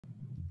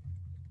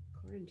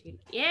Quarantine.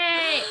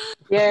 Yay!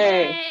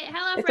 Yay!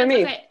 Hello, It's friends.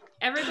 me. Okay,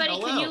 everybody,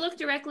 Hello. can you look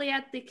directly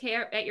at the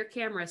at your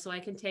camera so I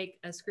can take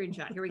a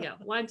screenshot? Here we go.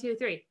 1, 2,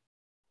 3.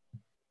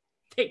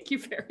 Thank you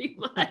very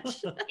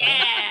much.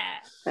 Yeah.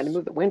 Had to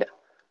move the window.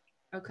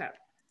 Okay.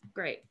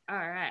 Great. All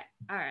right.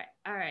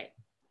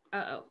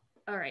 Uh-oh.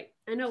 All right.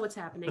 I know what's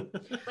happening.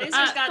 Laser's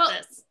got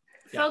this.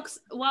 Folks,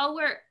 while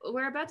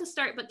we're about to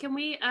start, but can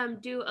we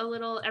do a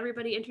little,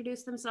 everybody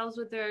introduce themselves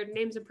with their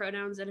names and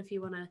pronouns, and if you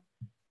want to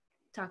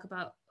talk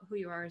about who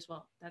you are as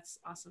well, that's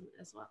awesome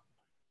as well.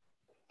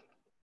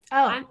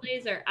 Oh, I'm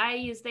Laser. I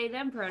use they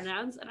them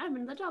pronouns, and I'm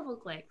in the double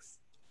clicks.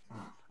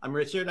 I'm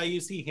Richard. I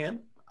use he him.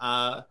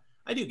 I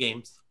do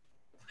games.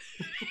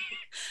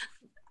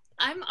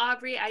 I'm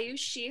Aubrey. I use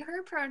she,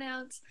 her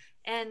pronouns,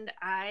 and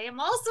I am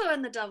also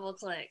in the double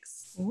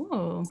clicks.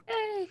 ooh.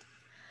 Yay.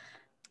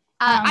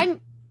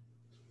 I'm.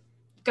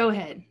 Go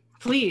ahead,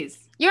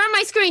 please. You're on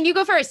my screen. You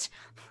go first.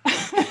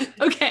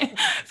 Okay.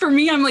 For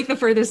me, I'm like the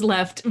furthest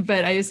left,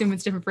 but I assume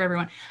it's different for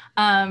everyone.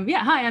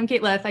 Yeah, hi, I'm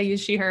Kate LETH. I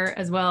use she, her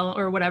as well,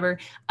 or whatever.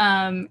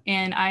 And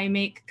I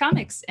make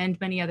comics and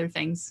many other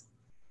things.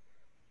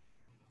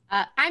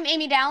 I'm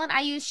Amy DALLEN.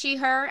 I use she,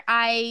 her.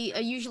 I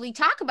usually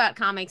talk about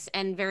comics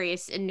and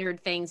various nerd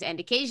things and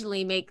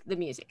occasionally make the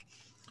music.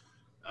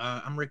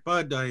 I'm Rick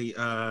Budd.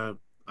 I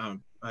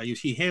use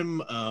he,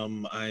 him.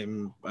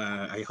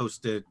 I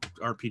host a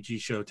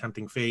RPG show,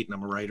 Tempting Fate, and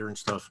I'm a writer and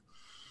stuff.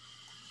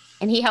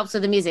 And he helps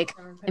with the music.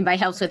 And by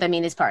helps with, I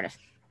mean is part of.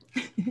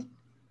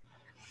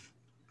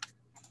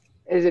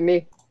 Is it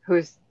me?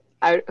 Who's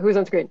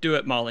on screen? Do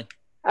it, Molly.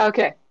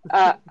 Okay.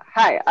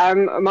 Hi,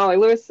 I'm Molly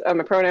Lewis.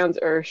 My pronouns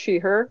are she,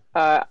 her.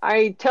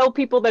 I tell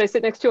people that I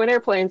sit next to on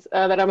airplanes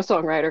that I'm a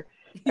songwriter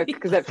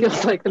because that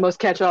feels like the most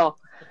catch-all.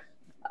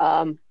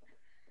 And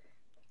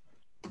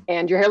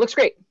your hair looks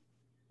great.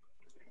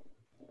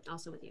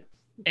 Also with you.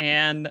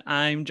 And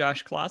I'm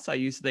Josh CLOSS. I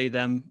use they,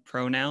 them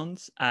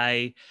pronouns.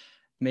 I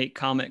make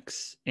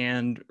comics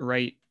and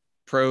write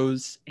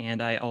prose,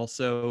 and I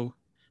also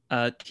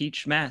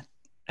teach math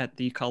at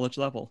the college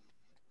level.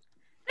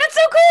 That's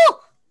so cool.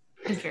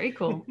 It's very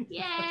cool.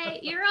 Yay,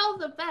 you're all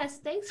the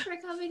best. Thanks for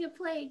coming and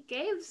playing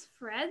games,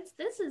 friends.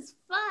 This is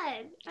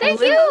fun. Thank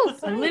you.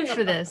 I live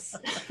for this.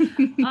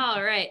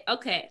 All right.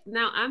 Okay.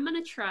 Now I'm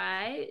going to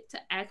try to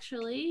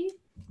actually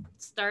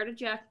start a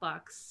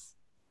Jackbox.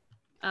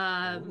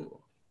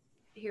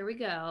 Here we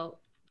go.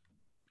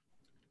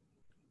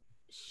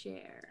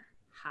 Share.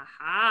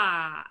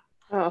 Haha.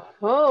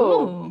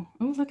 Oh,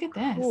 Ooh, look at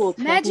this. cool.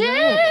 Magic.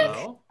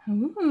 Hello.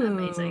 Ooh.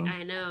 Amazing.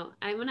 I know.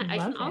 I can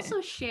Love also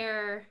it.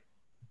 share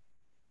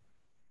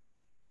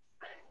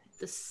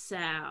the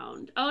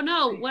sound. Oh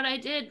no, what I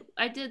did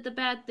the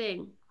bad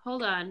thing.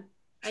 Hold on.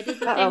 I did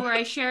the thing where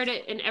I shared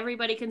it and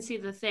everybody can see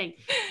the thing.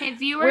 Hey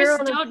viewers,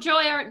 don't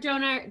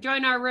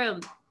join our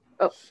room.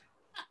 Oh.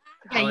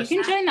 Yeah, you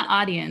can join the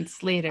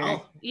audience later.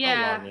 Oh,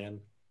 Yeah. log in.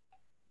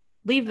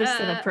 Leave this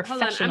to the Hold on.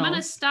 professionals. I'm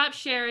gonna stop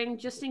sharing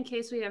just in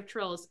case we have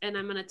trolls, and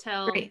I'm gonna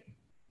tell. Great.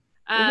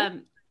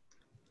 I'm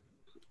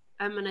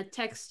gonna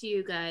text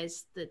you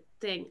guys the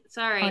thing.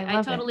 Sorry, I I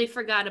love totally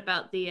forgot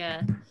about the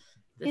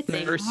It's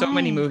thing. There are so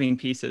many Fine. moving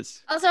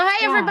pieces. Also, hi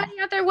Yeah. everybody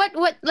out there. What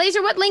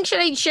Laser? What link should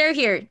I share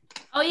here?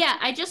 Oh yeah,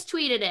 I just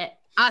tweeted it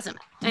Awesome.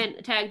 and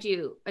tagged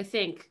you. I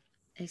think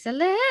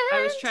Excellent.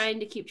 I was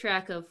trying to keep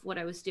track of what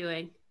I was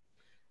doing.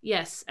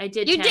 Yes, I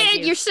did. You tag did.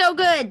 You. You're so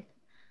good.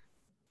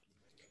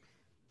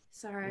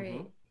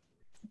 Sorry.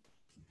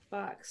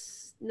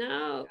 Box.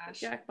 No,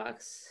 Gosh.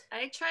 Jackbox.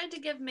 I tried to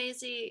give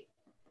Maisie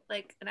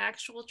like an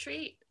actual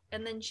treat,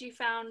 and then she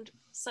found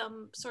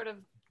some sort of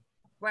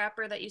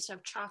wrapper that used to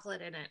have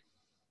chocolate in it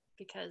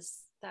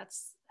because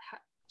that's how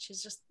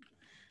she's just.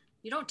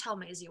 You don't tell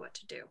Maisie what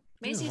to do.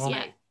 Maisie's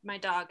Yeah. my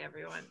dog.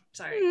 Everyone,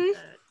 sorry, Mhm.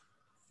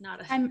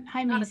 not a Hi,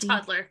 not a Maisie.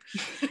 toddler.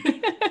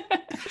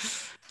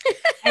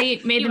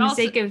 I made You the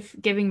also- mistake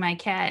of giving my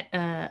cat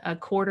a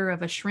quarter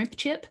of a shrimp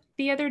chip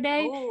the other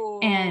day. Oh.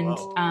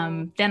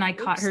 And then I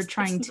caught her Oops,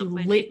 trying that's to not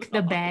my lick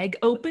the dog. bag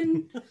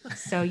open.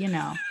 So, you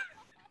know.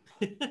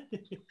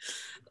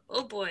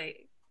 Oh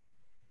boy.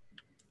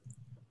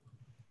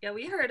 Yeah,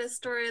 we heard a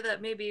story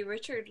that maybe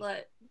Richard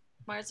let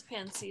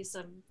Marzipan see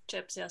some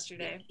chips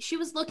yesterday. She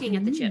was looking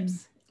at the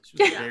chips.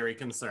 She was very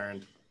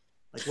concerned.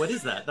 Like, what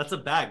is that? That's a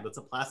bag. That's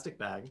a plastic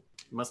bag.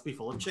 It must be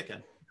full of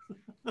chicken.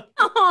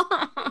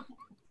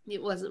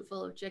 It wasn't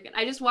full of chicken.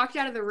 I just walked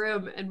out of the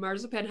room and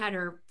Marzipan had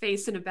her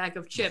face in a bag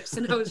of chips,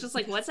 and I was just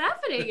like, "What's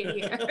happening in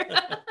here?"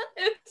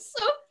 It's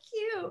so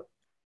cute.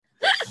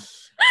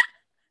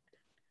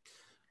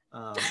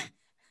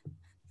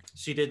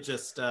 She did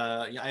just,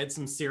 I had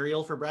some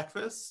cereal for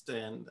breakfast,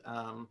 and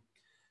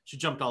she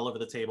jumped all over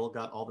the table,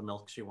 got all the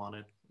milk she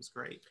wanted. It was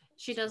great.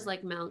 She does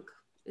like milk.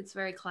 It's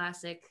very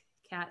classic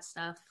cat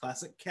stuff.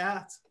 Classic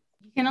cat.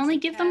 You can only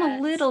give them a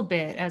Cats. little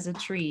bit as a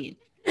treat,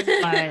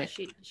 but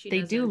She they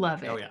do doesn't.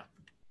 love it. Oh, yeah.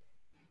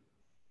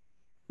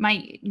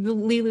 My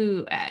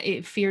Lilu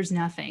it fears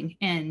nothing,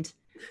 and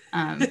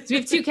so we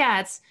have two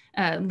cats.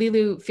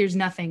 Lilu fears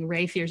nothing.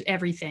 Ray fears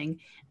everything,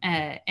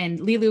 and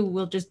Lilu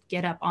will just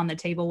get up on the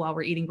table while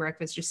we're eating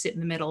breakfast, just sit in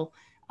the middle,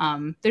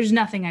 There's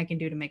nothing I can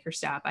do to make her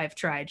stop. I've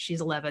tried.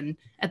 She's 11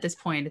 at this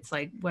point. It's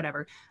like,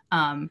 whatever.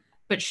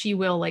 But she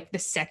will, like, the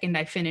second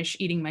I finish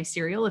eating my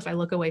cereal, if I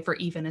look away for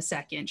even a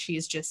second,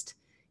 she's just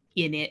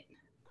in it.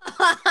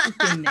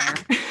 In there.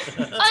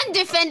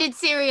 Undefended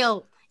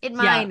cereal in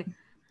mine. Yeah,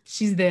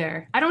 she's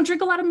there. I don't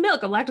drink a lot of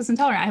milk. I'm lactose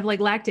intolerant. I have like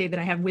Lactaid that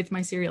I have with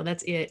my cereal.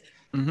 That's it.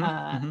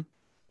 And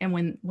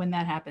when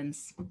that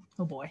happens,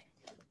 oh boy.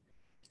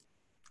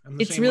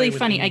 It's really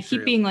funny. I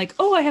keep being like,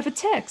 oh, I have a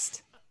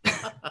text.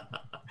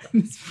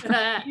 It's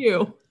from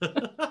you.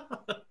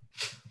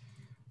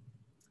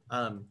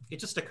 It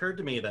just occurred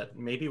to me that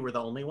maybe we're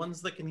the only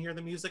ones that can hear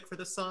the music for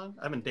this song.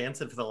 I've been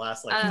dancing for the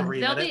last like 3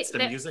 minutes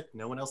to music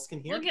no one else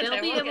can hear.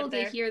 They'll be able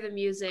to hear the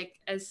music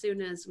as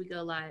soon as we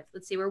go live.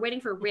 Let's see. We're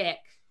waiting for Rick.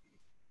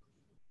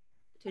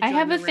 I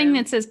have a thing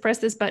that says press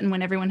this button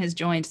when everyone has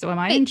joined. So am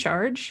I in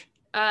charge?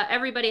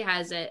 Everybody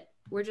has it.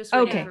 We're just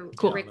waiting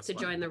for Rick to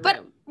join the room.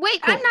 But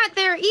wait, I'm not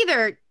there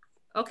either.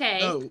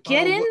 Okay.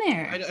 Get in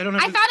there. I thought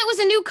it was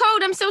a new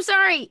code. I'm so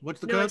sorry. What's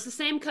the code? No, it's the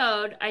same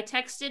code. I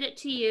texted it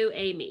to you,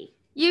 Amy.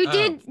 You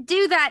did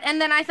do that, and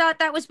then I thought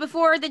that was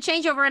before the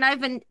changeover, and I've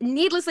been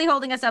needlessly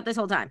holding us up this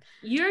whole time.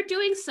 You're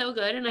doing so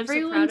good, and I'm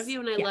so proud of you,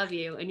 and I love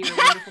you, and you're a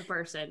wonderful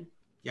person.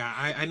 Yeah,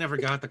 I never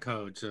got the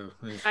code, so.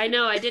 I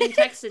know, I didn't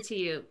text it to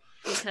you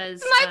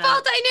because my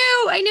fault.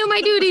 I knew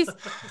my duties.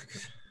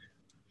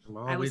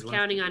 I was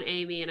counting on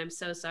Amy, and I'm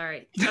so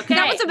sorry. Okay,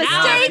 that was a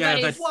mistake. Yeah,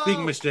 that's a big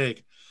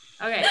mistake.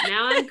 Okay,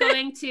 now I'm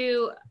going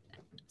to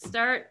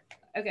start.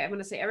 Okay, I'm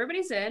going to say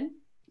everybody's in.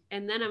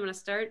 And then I'm going to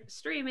start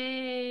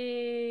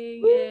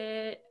streaming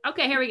it.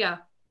 Okay, here we go.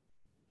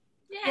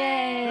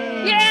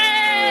 Yay!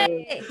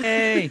 Yay!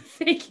 Hey!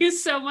 Thank you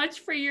so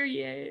much for your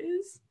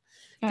yays.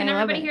 Can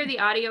everybody hear the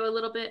audio a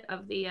little bit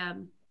of the...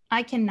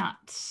 I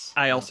cannot.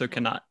 I also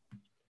cannot.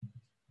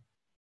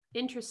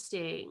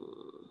 Interesting.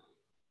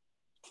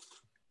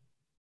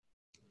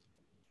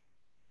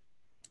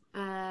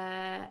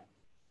 Everyone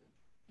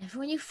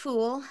you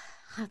fool,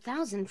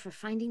 1,000 for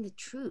finding the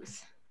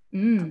truth.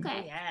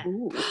 Okay. Yeah.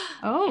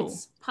 Oh.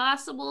 It's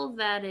possible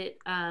that it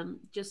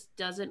just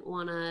doesn't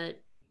want to.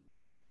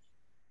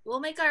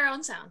 We'll make our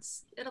own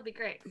sounds. It'll be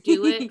great.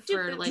 Do it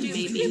for like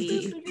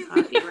maybe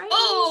copyright.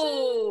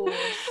 Oh.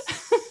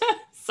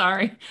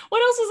 Sorry.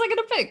 What else was I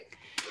gonna pick?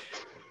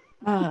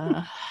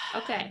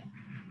 Okay.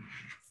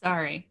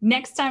 Sorry.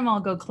 Next time I'll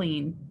go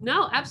clean.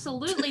 No,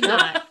 absolutely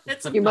not.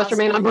 You must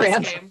remain on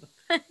brand.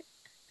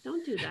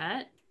 Don't do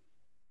that.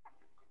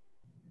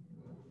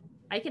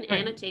 I can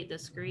annotate the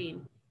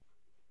screen.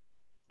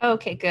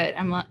 Okay, good.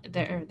 I'm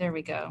there. There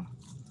we go.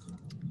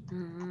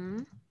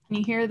 Can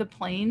you hear the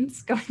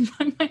planes going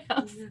by my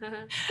house?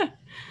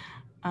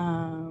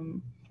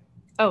 Oh,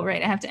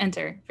 right. I have to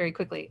enter very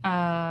quickly.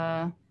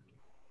 I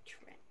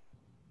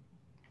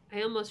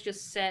almost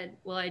just said,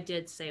 well, I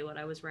did say what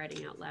I was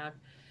writing out loud.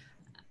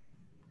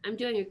 I'm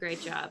doing a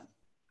great job.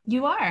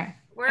 You are.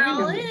 We're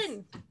all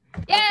in.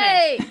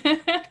 Yay!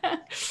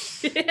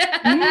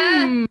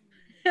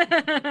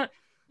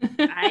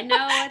 I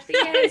know what the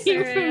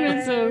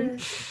answer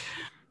is.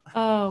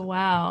 Oh,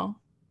 wow.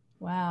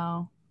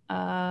 Wow.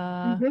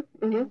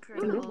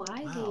 Incredible.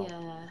 Why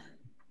the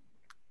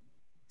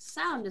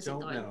sound isn't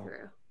going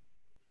through?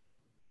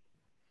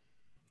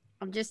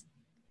 I'm just...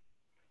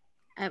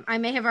 I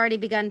may have already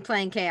begun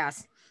playing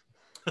Chaos.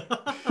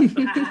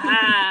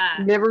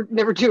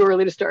 Never too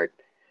early to start.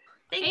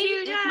 Thank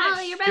you, Josh.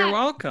 Molly, you're back. You're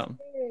welcome.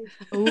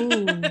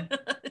 Ooh.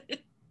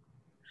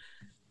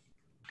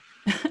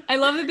 I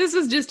love that this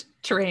was just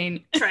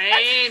train.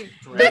 Train.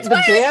 That's the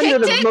band or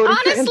the Honestly, motor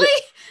transit?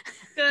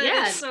 Good.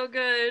 Yeah. It's so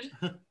good.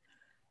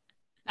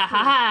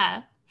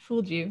 Aha!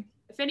 Fooled you.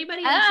 If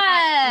anybody in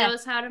chat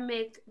knows how to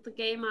make the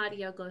game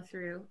audio go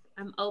through,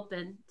 I'm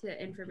open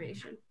to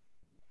information.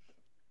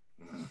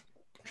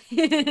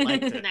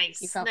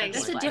 Nice.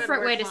 That's a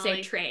different way to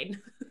say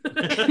train.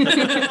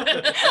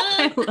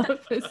 I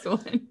love this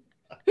one.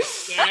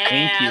 Yeah,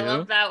 Thank you. I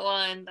love that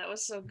one. That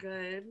was so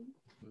good.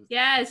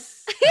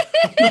 Yes.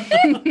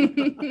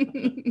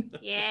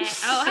 Yeah.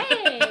 Oh,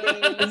 hey.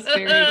 That's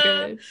very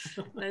good.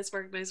 Nice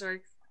work. Nice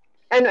work.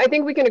 And I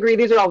think we can agree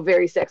these are all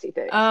very sexy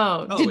things.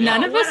 Oh, did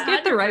none of us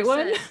get the right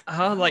one?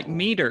 Oh, like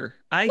meter.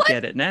 I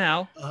get it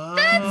now.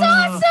 That's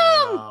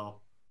awesome! Wow.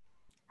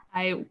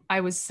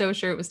 I was so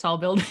sure it was tall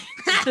building.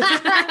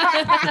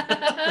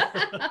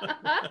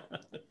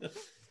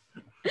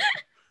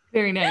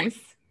 Very nice.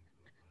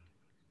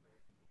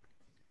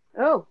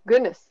 Oh,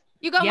 goodness.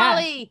 You go, Yeah.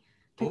 Molly.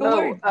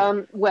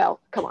 Oh, well,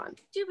 come on.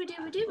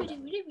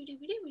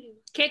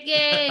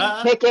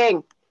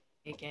 Kicking.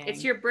 Kicking.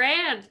 It's your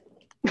brand.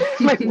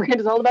 My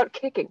brand is all about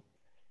kicking.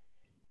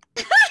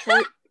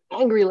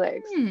 Angry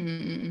legs.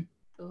 Ooh.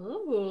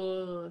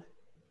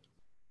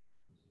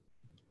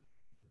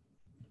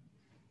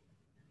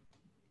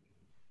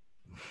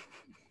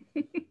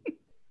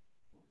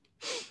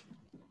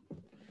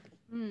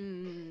 I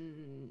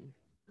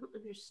don't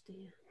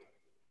understand.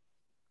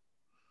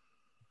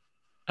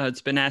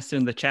 It's been asked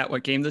in the chat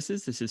what game this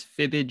is. This is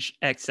Fibbage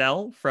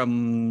XL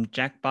from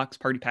Jackbox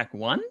Party Pack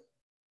 1.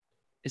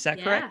 Is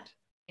that correct?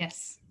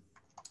 Yes.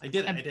 I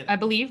did it. I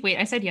believe. Wait,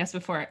 I said yes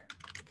before.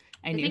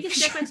 I knew. think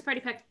it's Dickman's Party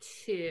Pack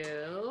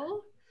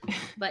 2,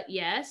 but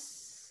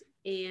yes.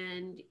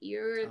 And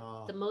you're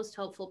the most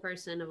hopeful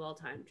person of all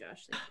time,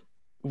 Josh. Thank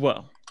you.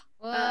 Whoa.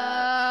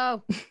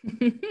 Whoa.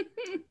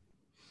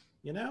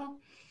 You know?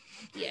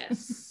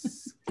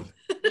 Yes.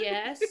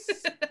 Yes.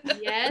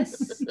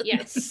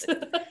 Yes.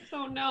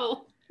 Oh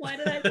no. Why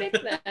did I pick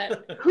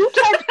that? Who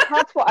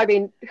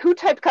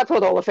typed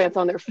Cotswold Oliphants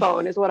on their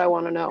phone is what I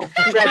want to know.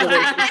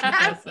 Congratulations.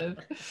 Impressive.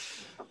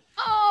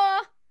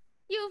 Oh,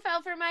 you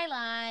fell for my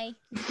lie.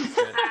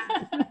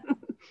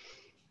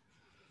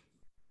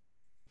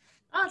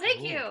 Oh,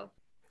 thank you.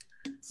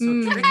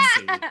 So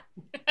Trixie.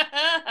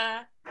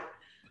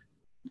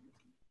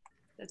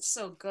 That's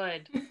so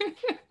good.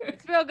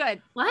 It's real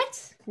good.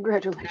 What?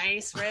 Congratulations.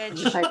 Nice, I'm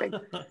Rich. typing.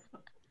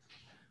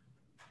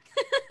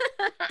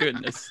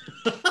 Goodness.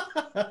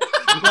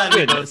 I'm glad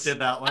we both did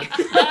that one.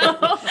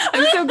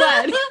 I'm so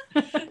glad.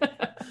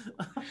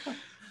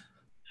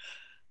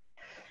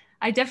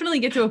 I definitely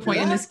get to a point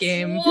in this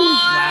game. What?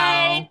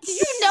 Wow. Do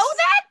you know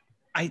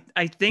that?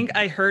 I think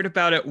I heard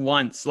about it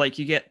once. Like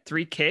you get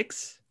 3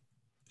 kicks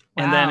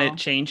and then Wow. it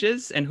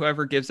changes and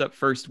whoever gives up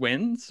first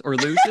wins or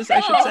loses,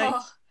 I should say.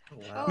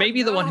 Wow.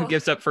 Maybe the one who no.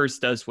 gives up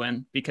first does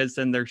win because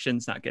then their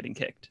shin's not getting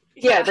kicked.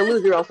 Yeah, the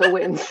loser also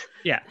wins.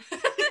 Yeah.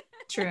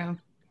 True.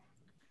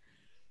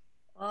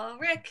 Oh,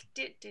 Rick.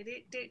 This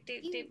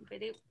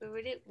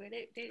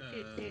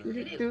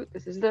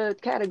is the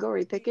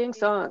category picking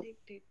song.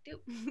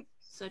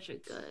 Such a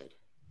good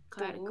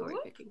category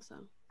picking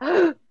song.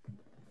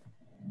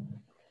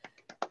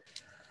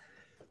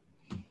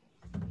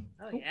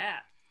 Oh,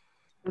 yeah.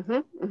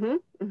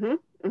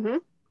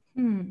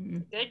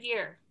 Good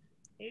year.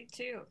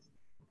 82.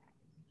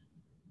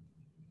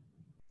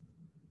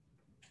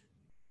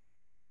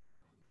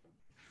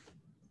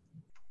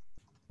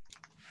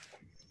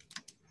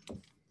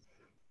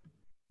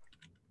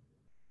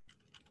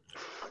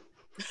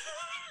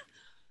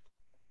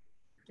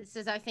 This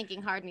is our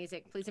thinking hard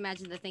music. Please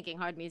imagine the thinking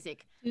hard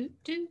music.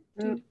 Thinking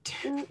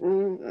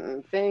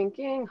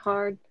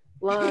hard,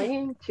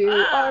 lying to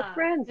our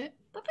friends.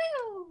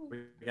 We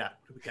got.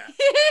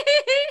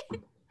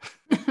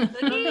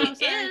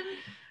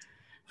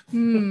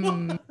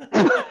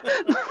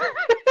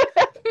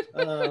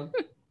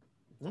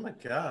 Oh my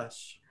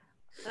gosh.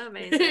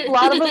 Amazing. A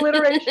lot of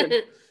alliteration.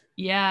 I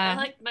Yeah.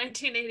 like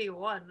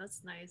 1981.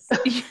 That's nice.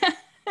 Yeah.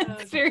 Oh,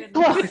 It's very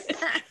goodness.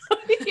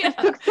 yeah.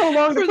 Took so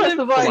long to For press the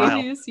the button.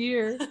 previous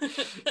year.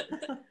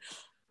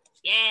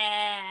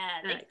 Yeah,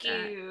 thank Like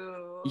that.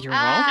 you. You're welcome.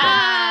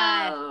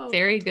 Ah,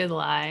 Very good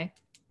lie.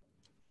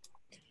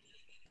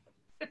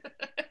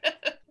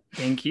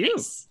 Thank you.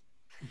 Nice.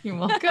 You're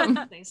welcome.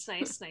 Nice.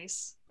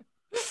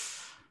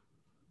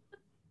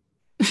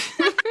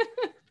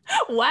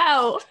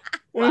 Wow.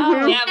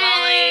 Mhm. Yeah,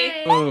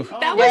 Molly. Ooh.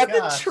 That Oh was my the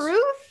gosh.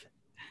 truth?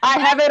 I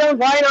have it on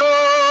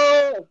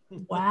vinyl.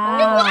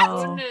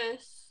 Wow.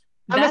 Goodness.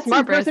 I'm a That's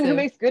smart person who impressive.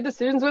 makes good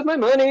decisions with my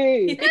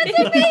money.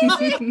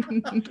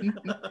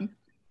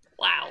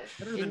 Wow.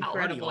 Better than Incredible.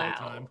 party all the Wow.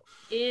 time.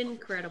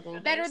 Incredible.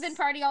 better than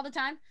party all the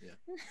time?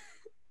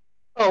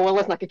 Oh, well,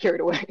 let's not get carried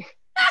away.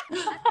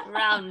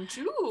 Round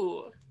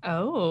 2.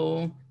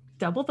 Oh,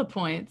 double the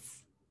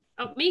points.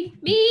 Oh, me.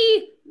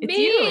 It's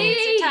you.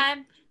 Laser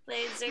time.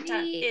 Laser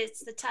time. Me.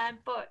 It's the time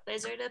for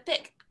laser to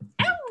pick.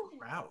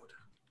 Proud.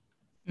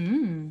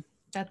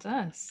 That's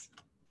us.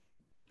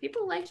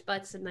 People liked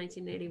butts in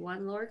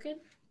 1981, Lorcan.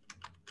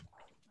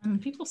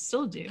 People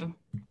still do,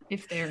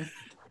 if they're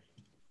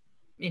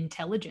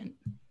intelligent.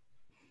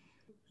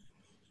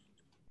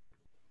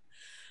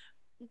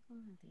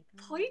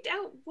 Point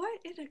out what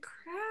in a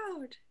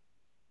crowd.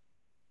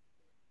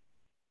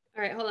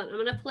 All right, hold on. I'm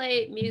going to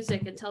play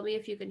music and tell me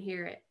if you can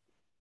hear it.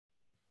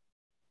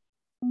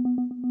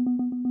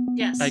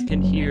 Yes. I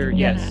can hear,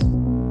 yes.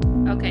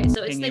 Okay,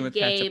 so it's Hanging the with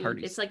cats at game.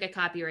 parties. It's like a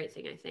copyright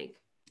thing, I think.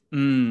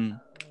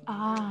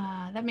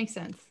 Ah, that makes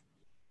sense.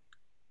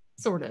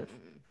 Sort of.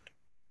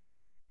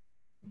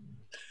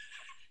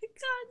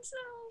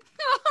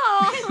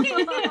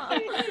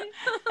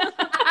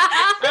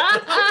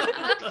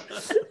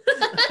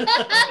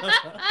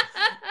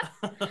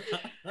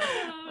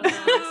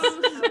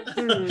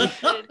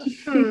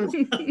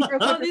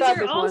 Oh, these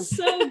are all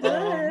so good.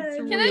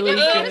 Can Really I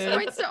give bonus good.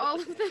 points to all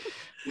of them?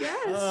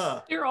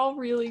 Yes. They're all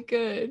really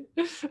good.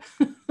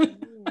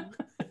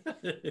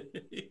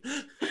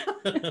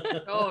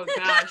 Oh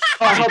gosh.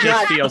 Oh, I hope It just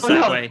not. feels Oh, that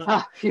no. way.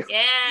 Ah, phew.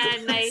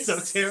 Yeah, nice. So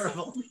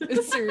terrible.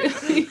 It's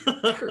really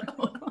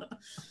cruel.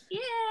 Yay.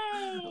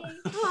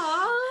 Aww.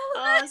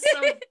 Oh, so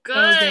good, So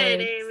good.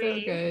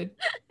 Amy. So good.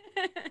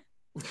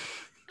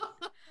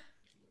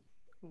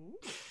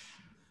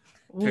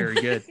 Very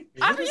good.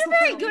 You're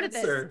very good at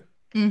this. Answer.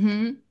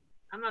 Mm-hmm.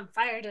 I'm on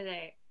fire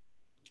today.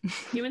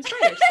 Human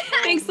spiders.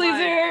 Thanks, Oh my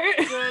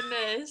Loser.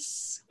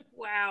 Goodness.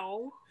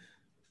 Wow.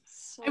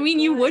 So I mean,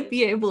 you would good.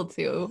 be able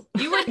to.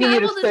 You would be You need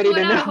to able to study do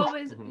it to out of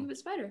know. human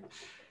spider.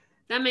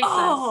 That makes sense.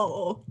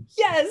 Oh,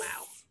 yes.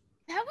 Wow.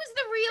 That was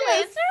the real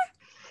answer?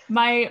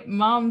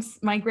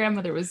 My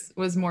grandmother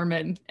was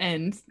Mormon,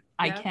 and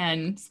I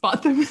can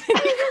spot them within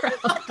the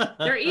crowd.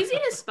 They're easy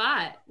to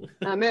spot.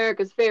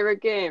 America's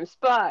favorite game.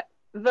 Spot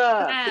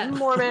the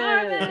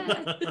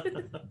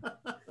Mormon.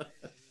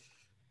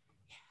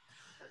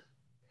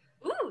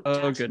 Ooh,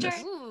 Oh, Josh,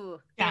 goodness. Ooh.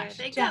 Josh,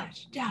 There they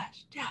Josh.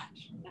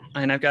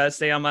 And I've got to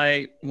stay on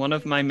one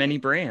of my many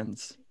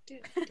brands.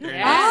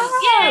 Yeah.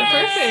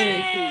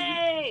 Perfect.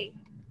 Yay!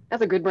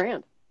 That's a good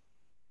brand.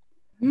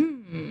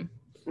 Hmm.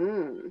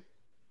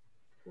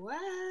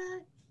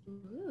 What?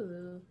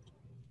 Ooh.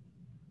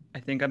 I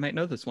think I might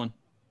know this one.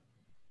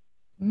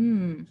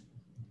 Hmm.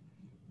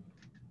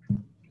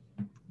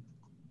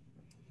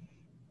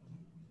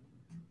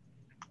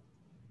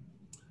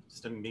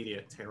 Just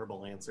immediate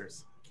terrible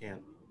answers.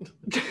 Can't.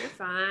 You're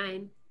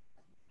fine.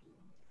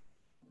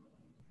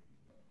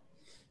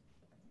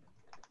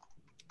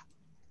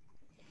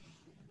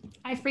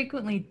 I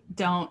frequently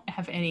don't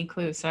have any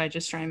clue, so I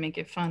just try and make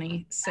it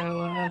funny.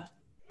 So I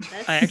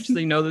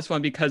actually know this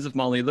one because of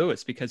Molly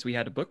Lewis, because we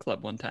had a book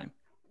club one time.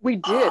 We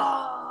did.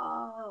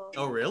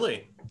 Oh,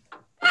 really?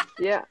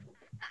 Yeah.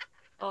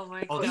 Oh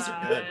my Oh, god. these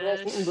are good.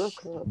 Rasmussen Book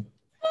Club.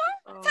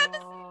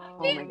 Oh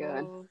my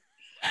god.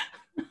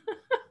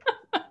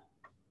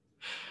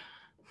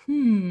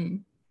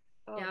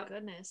 Oh Yep.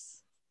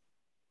 goodness.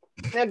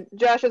 Now,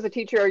 Josh, as a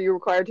teacher, are you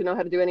required to know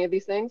how to do any of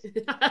these things?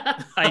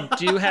 I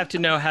do have to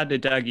know how to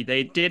Dougie.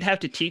 They did have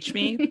to teach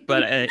me,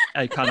 but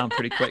I caught on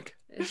pretty quick.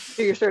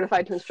 So you're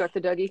certified to instruct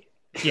the Dougie?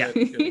 Yeah.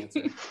 Good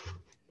answer.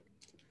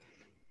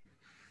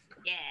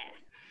 Yeah.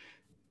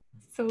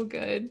 So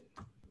good.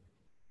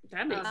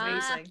 That makes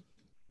sense. Amazing.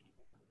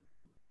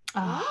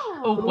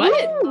 Oh,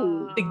 what?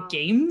 Ooh. The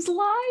games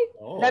lie?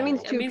 Oh. That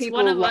means That two means people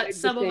one of lied us,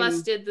 the some of us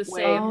same did the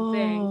way. same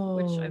thing,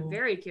 which I'm Oh.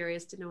 very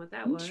curious to know what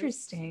that was.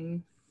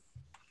 Interesting.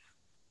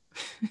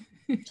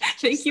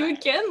 Thank you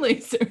again,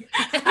 Laser.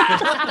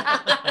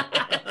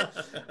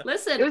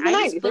 Listen, It was the I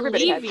just 90s.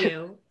 Everybody had believe to.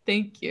 you.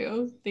 Thank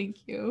you.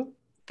 Thank you.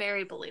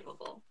 Very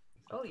believable.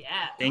 Oh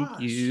yeah. Thank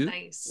Gosh. you.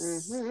 Nice.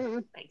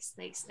 Mhm.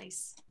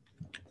 Nice.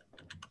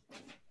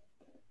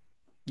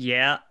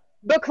 Yeah.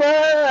 Book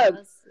club!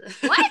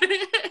 What?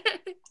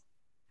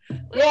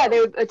 Yeah, they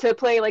would to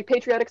play like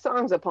patriotic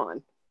songs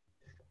upon.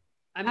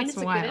 I mean, That's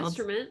it's a wild. good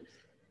instrument.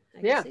 I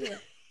can Yeah. see it.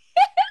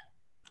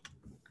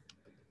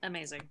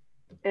 Amazing.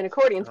 And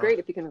accordion's Oh. great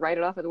if you can write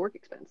it off as a work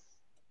expense.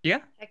 Yeah.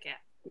 Heck yeah.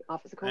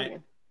 Office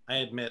accordion. I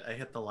admit, I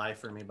hit the lie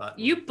for me button.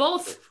 You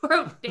both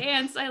wrote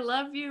dance. I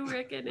love you,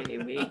 Rick and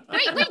Amy.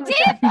 Wait, we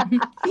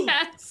did?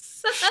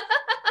 Yes.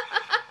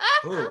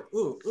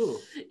 Ooh.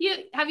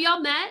 Have y'all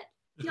met?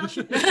 Y'all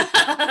should. Let's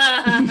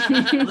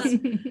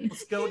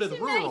go to the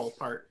rural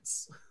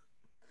parts.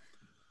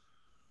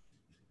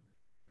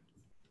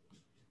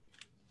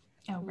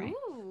 Oh, right.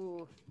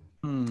 Ooh.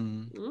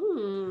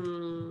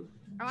 Mm.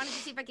 I wanted to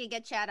see if I could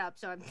get chat up,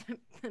 so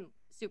I'm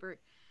super.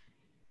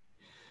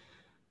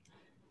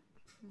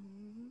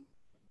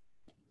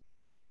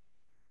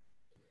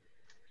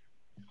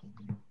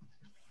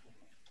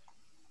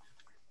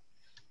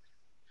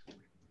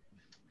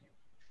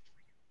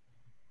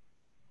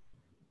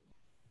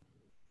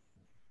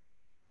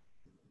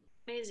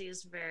 Maisie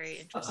is very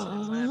interested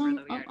in whatever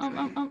that we are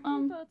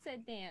doing. Both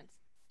said dance.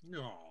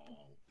 No.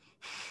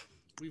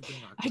 We've been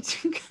I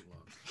think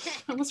I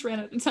almost ran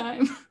out of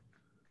time.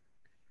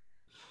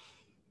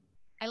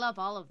 I love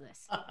all of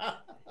this.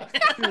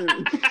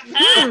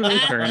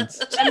 Turns.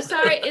 I'm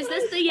sorry. Is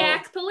this the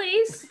Yak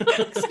Police?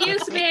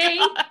 Excuse me.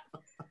 Yak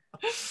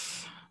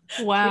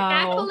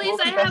Wow. Police,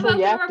 I Professor have up to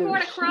Yak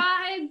report a douche.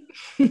 crime.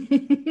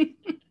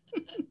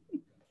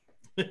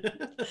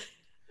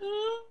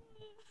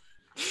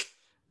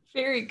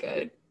 Very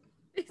good.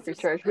 You're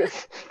charged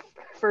with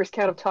first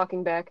count of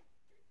talking back.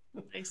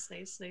 Nice.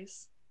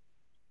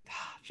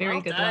 Very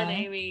Well good done, lie.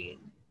 Amy.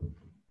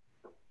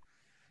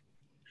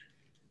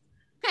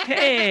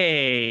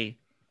 Hey,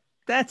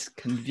 that's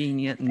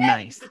convenient and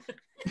nice.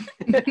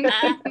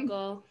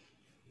 Go.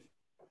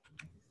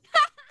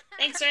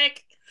 Thanks,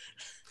 Rick.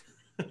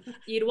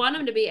 You'd want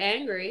him to be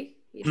angry.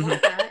 You'd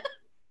want that.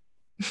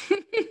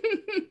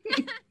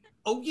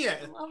 Oh yeah,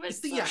 I love it it's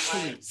the so Yak much.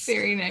 Police.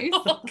 Very nice.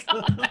 Oh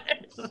god.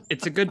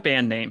 It's a good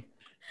band name.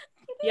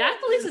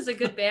 Yak Police is a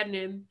good band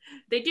name.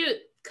 They do Very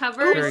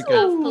covers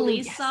good. of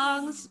police Yes.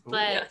 songs,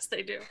 but Yes,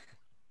 they do.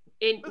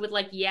 with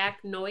like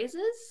yak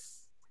noises.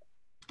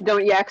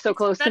 Don't yak so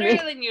close to Better me.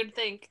 than you'd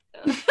think.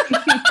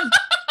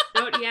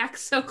 Don't yak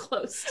so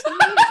close to me.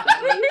 Is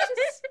that what you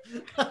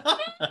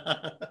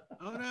just-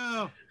 Oh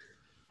no.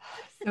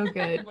 So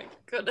good. Oh my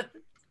goodness.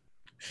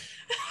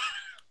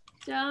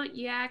 Don't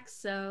yak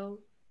so.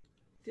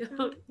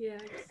 Don't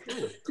yak so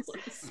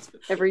close to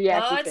me. Every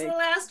yak Oh, you it's the think.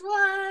 last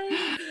one.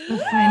 The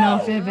final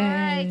Right.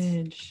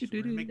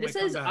 Fibbage. Make my This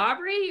is comeback.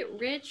 Aubrey,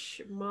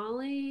 Rich,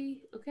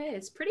 Molly. Okay,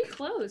 it's pretty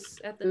close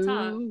at the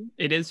top. Ooh.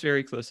 It is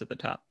very close at the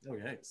top. Oh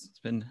yikes. It's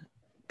been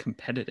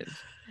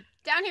competitive.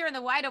 Down here in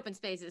the wide open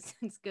spaces,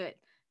 it's good.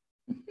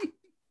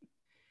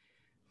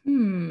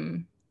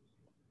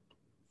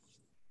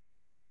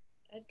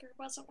 Edgar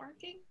wasn't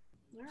working?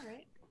 All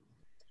right.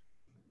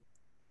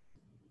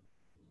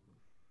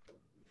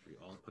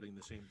 all putting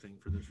the same thing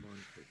for this one?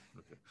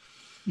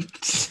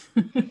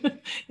 Okay.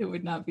 It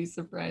would not be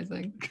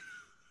surprising.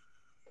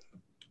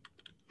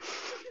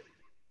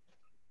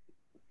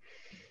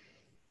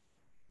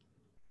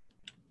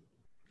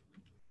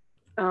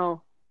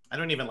 Oh. I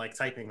don't even like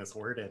typing this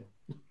word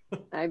in.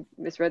 I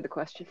misread the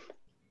question.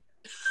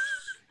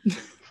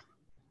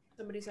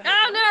 Somebody's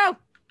Oh no!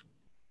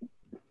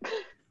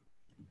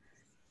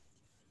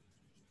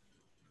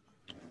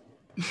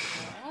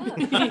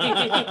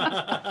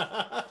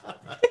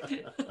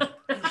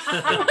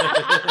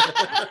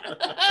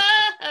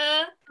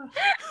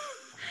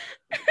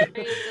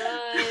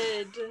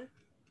 Very good.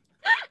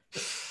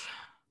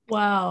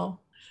 Wow.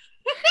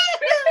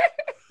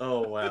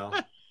 Oh, wow.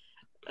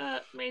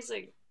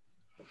 Amazing.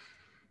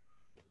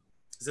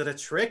 Is it a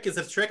trick? Is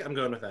it a trick? I'm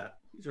going with that.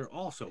 These are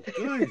all so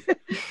good.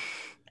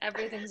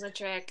 Everything's a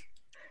trick.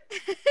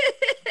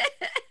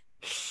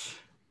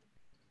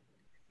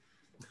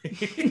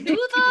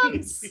 Two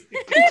thumbs.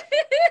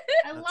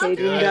 I love Hey,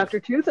 it. Dr.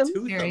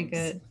 Toothum. Very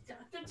good.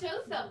 Dr.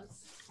 Toothums.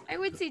 I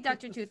would see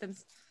Dr.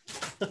 Toothums.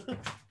 I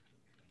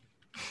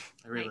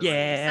really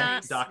Yeah.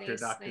 like Dr. Nice,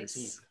 Dr. nice.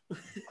 Teeth.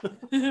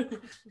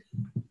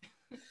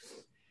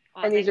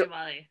 Oh, And thank these you, are-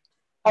 Molly.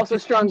 Also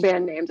strong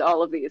band names,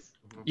 all of these.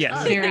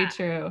 Yes. Very Yeah.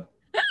 true.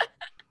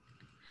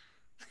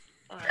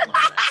 Oh, I love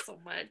that so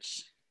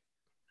much.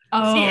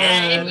 Oh,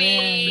 Yay, man.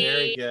 me.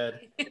 Very good.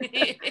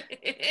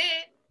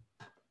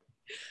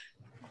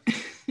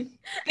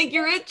 Thank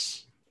you,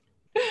 Rich.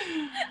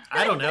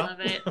 I don't know. Love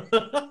it.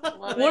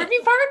 Love Warby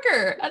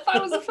Parker. I thought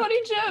it was a funny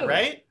joke.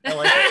 Right? I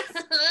like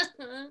it.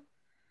 it.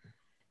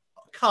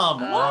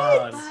 Come What?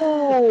 on.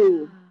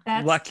 Oh.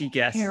 That's Lucky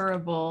guess.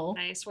 terrible.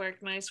 Nice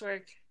work. Nice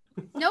work.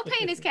 No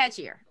pain is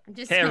catchier. I'm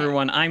just Hey saying.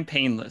 everyone, I'm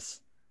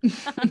painless.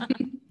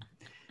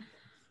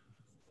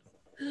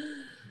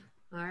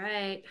 All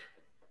right.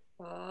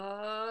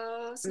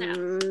 Oh, snap.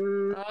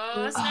 Mm.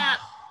 Oh, snap.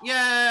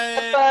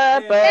 Yay!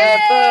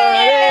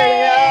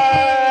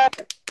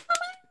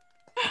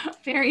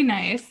 Very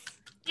nice.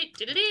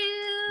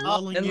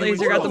 Do-do-do-do. And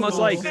Laser got the most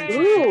likes.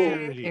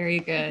 Ooh. Very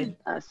good.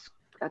 A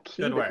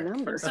cute work.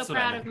 number. I'm so That's what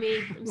I proud meant. of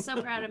me. I'm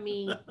so proud of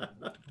me.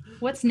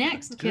 What's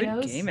next, Good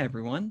kiddos? game,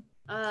 everyone.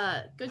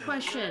 Good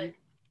question.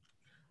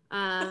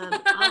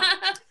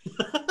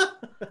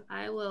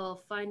 I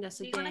will find us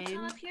a You want to game.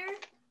 come up here and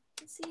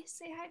say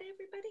hi to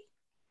everybody?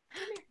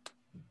 Come here.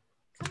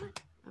 Come on.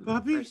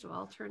 Puppy? First of all,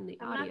 I'll turn the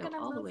I'm not audio gonna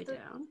all the move way the-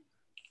 down.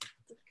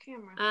 The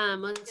camera.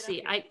 Let's Get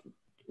see. up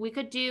We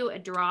could do a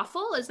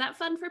drawful. Is that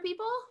fun for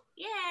people?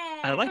 Yeah.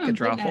 I like I a haven't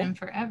played that drawful. in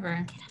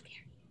forever.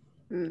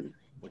 Mm,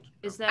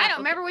 Is that? I don't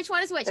remember which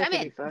one is which. that I'm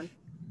could in. be fun.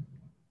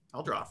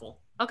 I'll drawful.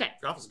 Okay.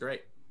 Drawful's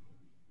great.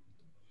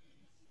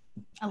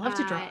 I love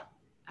to draw.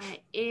 I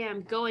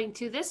am going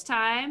to this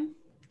time.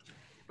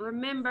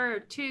 Remember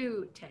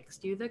to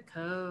text you the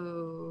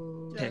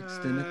code.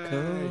 Text in the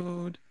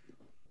code.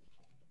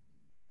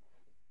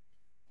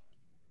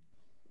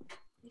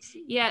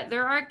 Yeah,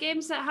 there are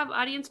games that have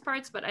audience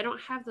parts, but I don't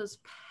have those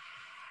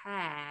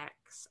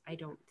packs. I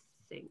don't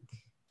think.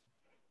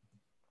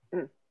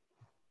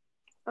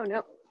 Oh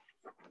no.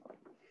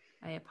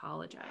 I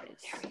apologize.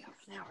 There we go.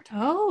 Now we're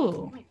talking.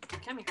 Oh,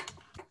 Come here.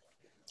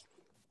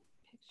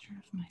 picture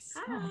of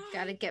myself.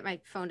 Gotta get my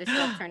phone to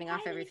stop turning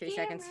off every 3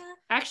 seconds.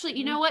 Actually,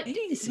 you know what?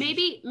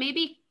 Easy.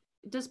 Maybe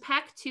does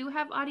pack 2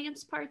 have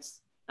audience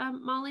parts?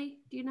 Molly,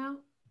 do you know?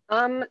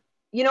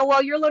 You know,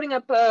 while you're loading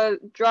up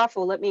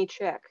Drawful, let me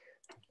check.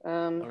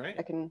 All right.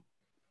 I can.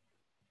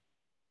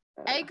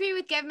 I agree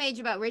with Gev Mage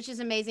about Rich's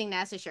amazing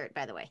NASA shirt,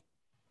 by the way.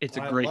 It's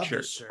a I great love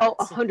shirt. this Oh,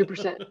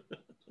 100%.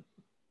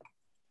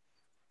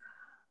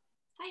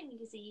 Hi,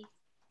 Mizzy.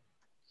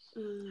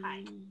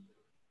 Hi.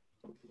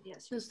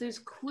 Yes. There's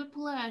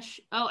Quiplash.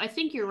 Oh, I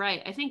think you're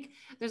right. I think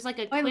there's like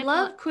a I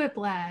love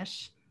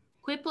Quiplash.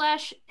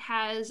 Quiplash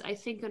has, I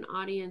think, an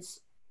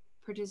audience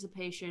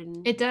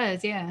participation. It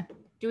does, yeah.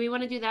 Do we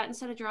want to do that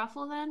instead of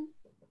Drawful then?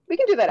 We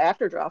can do that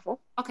after Drawful.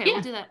 Okay, Yeah.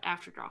 we'll do that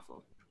after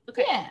Drawful.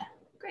 Okay, Yeah.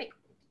 great.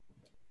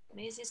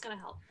 Maisie's gonna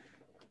help.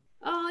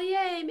 Oh,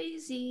 yay,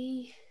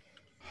 Maisie.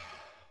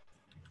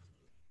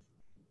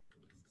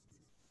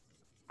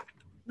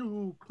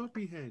 No,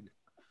 puppy head.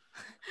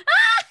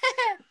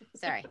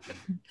 Sorry.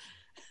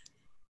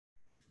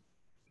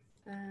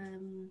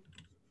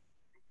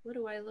 What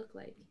do I look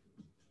like?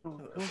 Oh,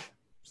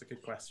 It's a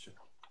good question.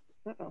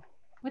 uh-oh.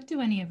 What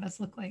do any of us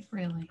look like,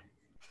 really?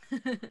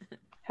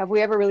 Have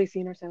we ever really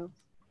seen ourselves?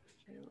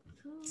 I don't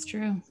know. It's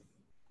true.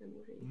 I'm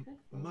wearing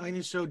headphones. Mine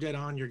is so dead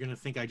on, you're going to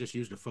think I just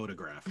used a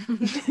photograph.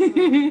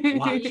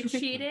 Are you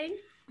cheating?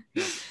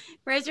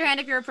 Raise your hand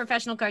if you're a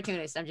professional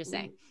cartoonist. I'm just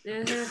saying.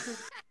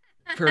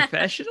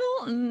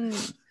 Professional?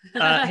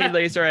 Hey,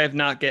 Laser, I have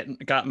not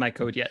gotten my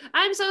code yet.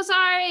 I'm so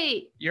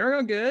sorry. You're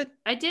all good.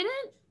 I didn't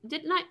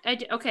I?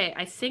 Okay,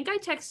 I think I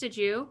texted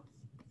you,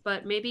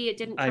 but maybe it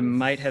didn't. I come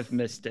might have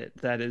missed it.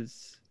 That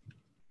is,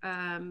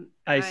 I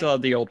I still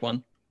have the old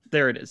one.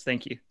 There it is.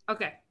 Thank you.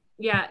 Okay.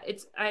 Yeah,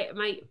 it's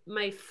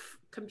my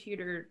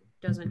computer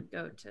doesn't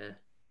go to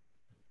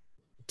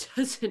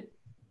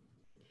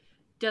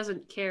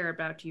doesn't care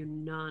about you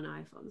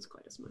non-iPhones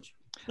quite as much.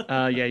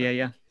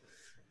 Yeah.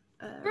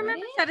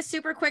 Remember how to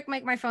super quick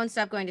make my phone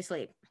stop going to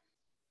sleep.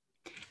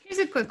 Here's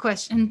a quick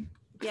question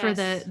for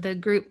the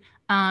group.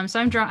 So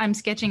I'm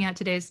sketching out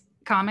today's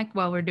comic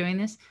while we're doing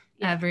this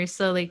very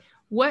slowly.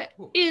 What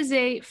is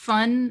a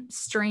fun,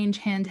 strange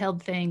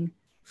handheld thing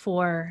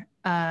for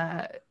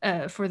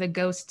the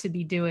ghost to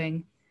be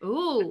doing?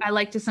 Ooh. I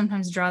like to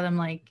sometimes draw them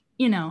like,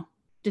 you know,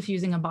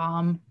 diffusing a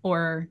bomb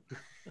or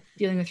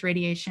dealing with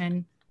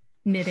radiation,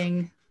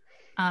 knitting.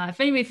 If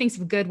anybody thinks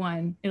of a good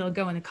one, it'll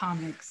go in the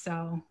comics.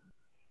 So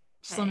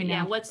just let me know.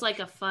 Yeah, what's like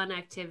a fun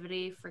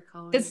activity for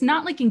Colin? It's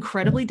not like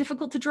incredibly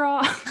difficult to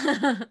draw.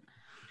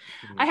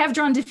 I have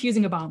drawn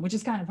diffusing a bomb, which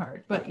is kind of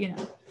hard, but you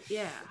know.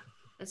 Yeah,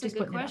 that's Just a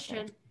good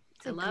question.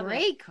 It's a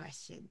great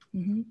question.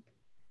 Mm-hmm.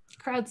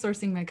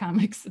 Crowdsourcing my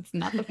comics. It's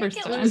not the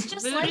first time.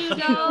 Just voodoo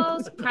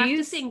dolls,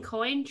 practicing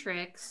coin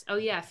tricks. Oh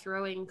yeah,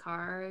 throwing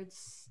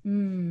cards.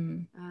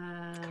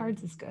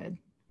 Cards is good.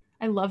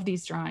 I love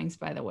these drawings,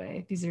 by the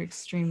way. These are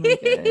extremely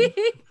good.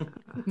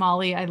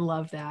 Molly, I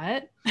love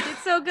that.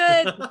 It's so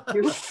good.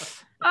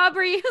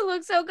 Aubrey, you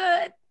look so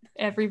good.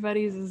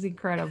 Everybody's is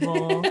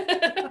incredible.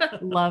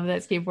 Love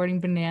that skateboarding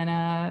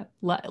banana.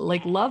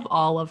 Love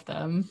all of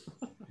them.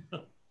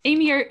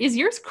 Amy, is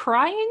yours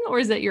crying or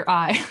is that your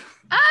eye?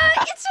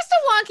 It's just a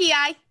wonky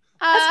eye.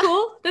 That's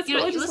cool. That's cool.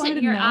 I just listen,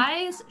 wanted your to know.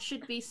 eyes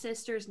should be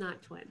sisters,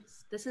 not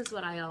twins. This is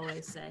what I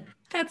always say.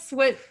 That's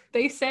what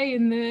they say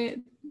in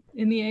the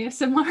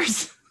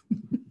ASMRs.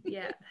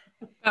 Yeah.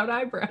 About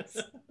eyebrows.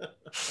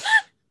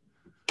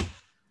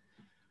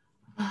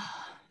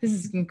 This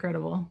is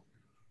incredible.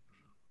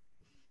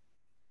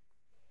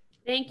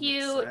 Thank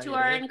you to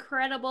our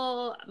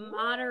incredible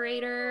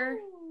moderator,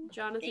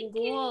 Jonathan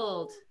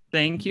Gould.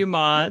 Thank you,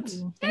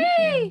 mods.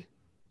 Hey!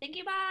 Thank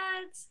you,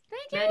 mods.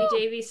 Thank Maddie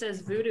Davey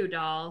says voodoo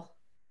doll.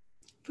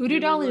 Voodoo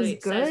doll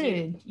is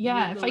good.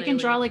 Yeah, if I can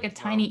draw like a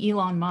tiny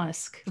Elon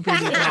Musk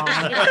voodoo doll.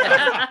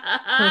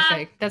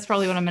 Perfect. That's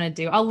probably what I'm going to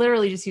do. I'll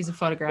literally just use a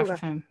photograph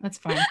of him. That's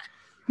fine.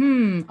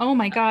 Oh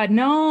my God,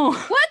 no.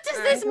 What does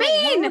this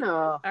mean?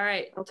 All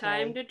right,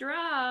 time to draw.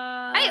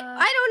 I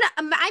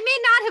don't know. I may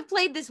not have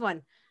played this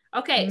one.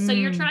 Okay, so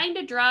you're trying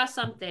to draw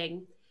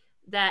something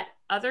that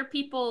other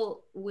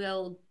people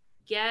will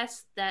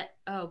guess that.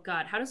 Oh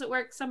God, how does it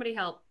work? Somebody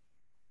help.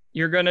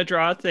 You're going to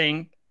draw a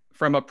thing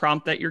from a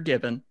prompt that you're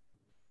given,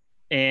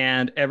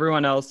 and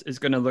everyone else is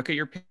going to look at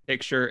your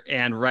picture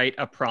and write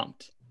a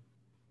prompt.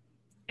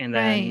 And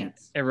then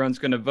everyone's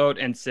going to vote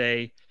and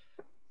say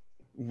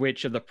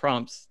which of the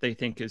prompts they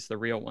think is the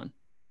real one.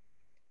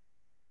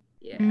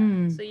 Yeah.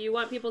 So you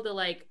want people to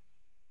like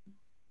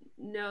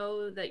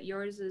know that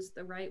yours is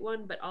the right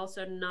one, but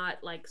also not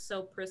like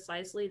so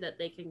precisely that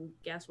they can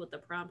guess what the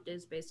prompt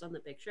is based on the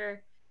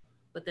picture,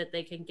 but that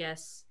they can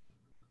guess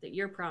that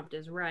your prompt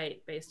is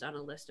right based on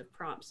a list of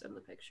prompts in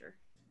the picture.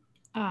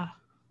 So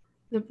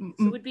it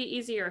would be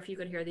easier if you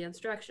could hear the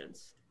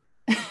instructions.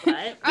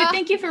 But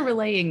thank you for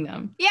relaying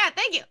them. Yeah,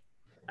 thank you.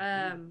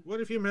 What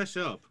if you mess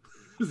up?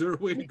 Is there a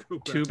way to go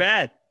back? Too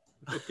bad.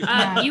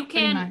 Okay. You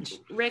can,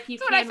 Rick. You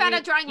That's can. what I found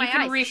out drawing my You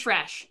can eyes.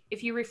 refresh.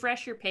 If you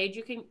refresh your page,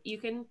 you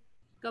can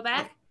go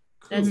back.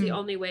 That's the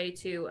only way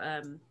to.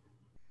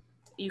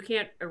 You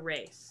can't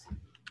erase.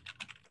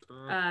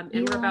 And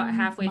we're about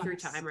halfway through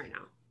time right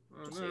now.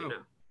 Just so you know.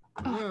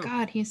 Oh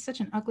God, he's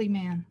such an ugly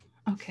man.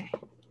 Okay.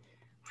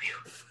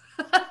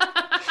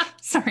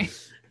 Sorry.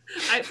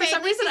 For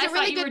some reason, I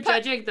thought you were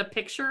judging the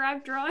picture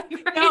I'm drawing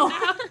right No.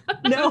 now.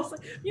 No. I was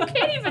like, you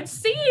can't even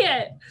see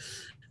it.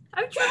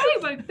 I'm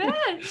trying my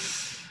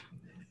best.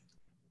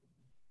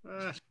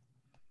 I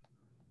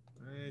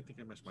think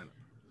I messed mine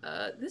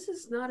up. This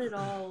is not at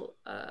all.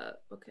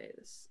 Okay,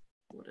 this is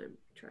what I'm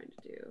trying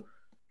to do.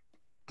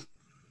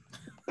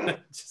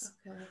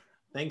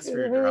 Thanks for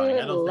your drawing.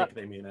 I don't think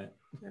they mean it.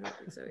 I don't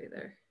think so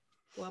either.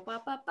 We have It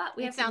to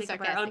make sounds up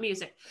our own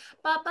music.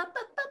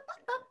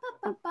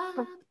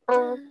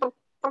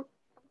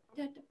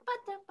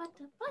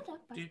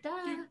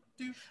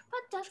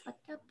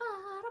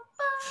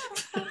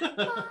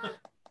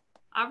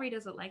 Aubrey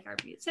doesn't like our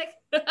music.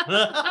 Oh,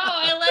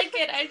 I like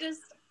it.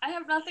 I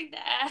have nothing to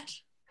add.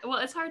 Well,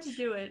 it's hard to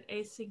do it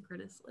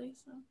asynchronously,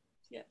 so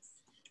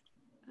yes.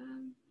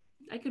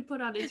 I could put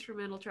on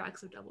instrumental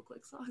tracks of double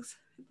click songs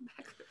in the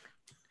background.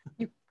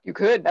 You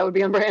could. That would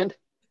be on brand.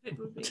 It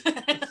would be.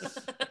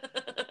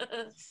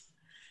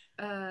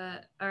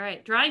 All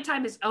right, drawing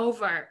time is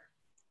over.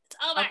 It's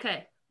over.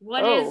 Okay,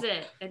 what is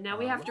it? And now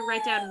we have to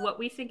write down what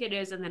we think it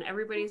is, and then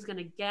everybody's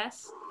gonna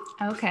guess.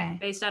 Okay.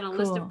 Based on a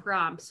list of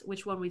prompts,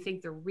 which one we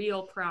think the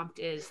real prompt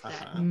is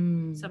that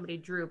somebody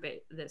drew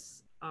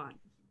this on.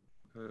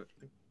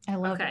 I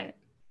love it.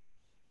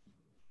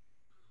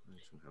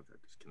 Somehow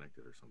got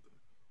disconnected or something.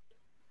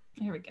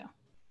 Here we go.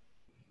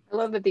 I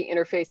love that the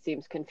interface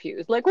seems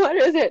confused. Like, what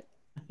is it?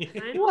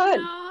 I What?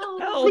 don't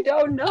know. We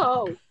don't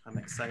know. I'm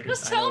excited.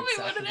 Just tell me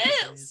what it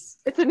is.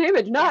 It's an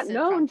image not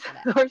known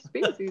to our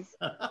species.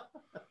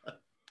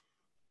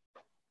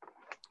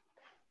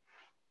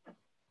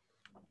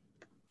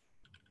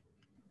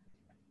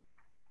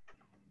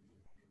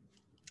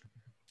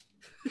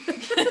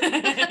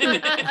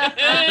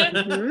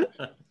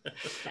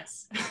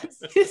 Yes.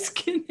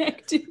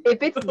 Disconnected.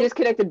 If it's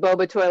disconnected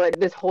boba toilet,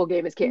 this whole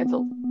game is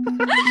canceled.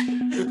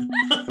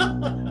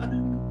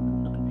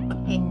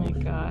 Oh my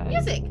god.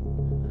 Music.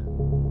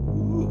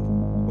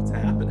 What's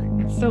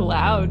happening? It's so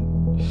loud.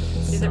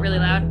 Is it really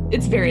loud?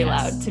 It's very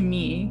Yes. loud to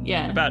me.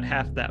 Yeah. About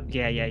half that.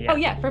 Yeah. Oh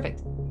yeah,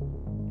 perfect.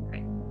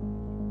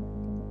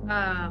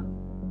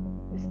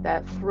 It's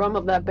that thrum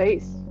of that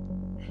bass.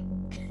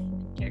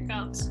 Here it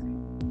comes.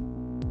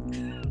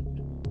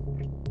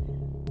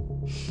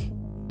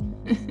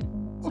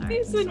 What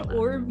is an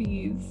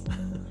Orbeez?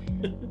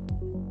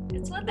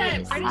 It's what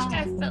that British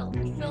guy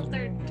filled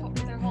their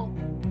whole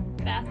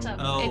bathtub.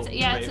 Oh, It's a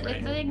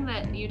thing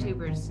that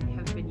YouTubers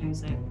have been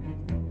using.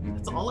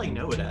 That's all I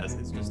know it as.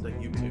 It's just a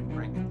YouTube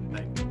prank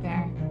thing.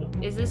 There.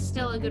 Is this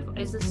still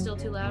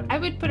too loud? I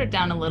would put it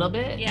down a little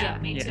bit. Yeah,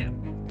 me Yeah. too.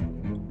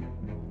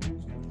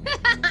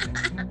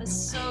 That's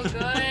so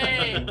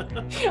good.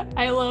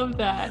 I love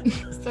that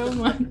so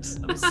much.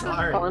 I'm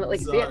sorry. Calling it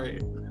like you see it. sorry.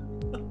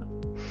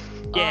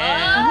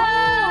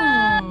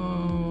 Yeah.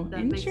 Oh,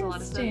 That makes a lot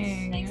of sense.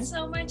 interesting. Makes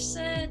so much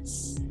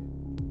sense.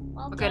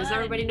 Well Okay, does done.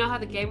 everybody know how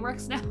the game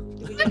works now? I can't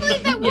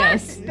believe that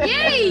Yes. worked.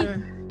 Yay! All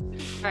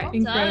right.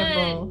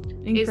 Incredible.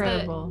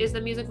 Incredible. Is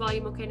the music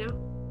volume okay now?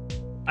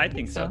 I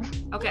think so.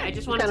 Okay, I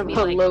just want it Kind to of be a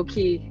like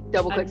low-key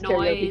double a click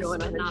karaoke noise, going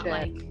but on in not chat.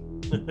 like.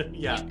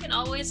 Yeah. You can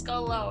always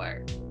go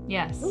lower.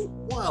 Yes.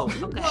 Whoa.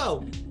 Okay.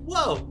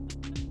 Whoa.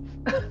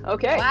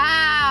 Okay.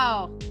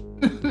 Wow.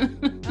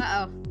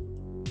 Uh-oh.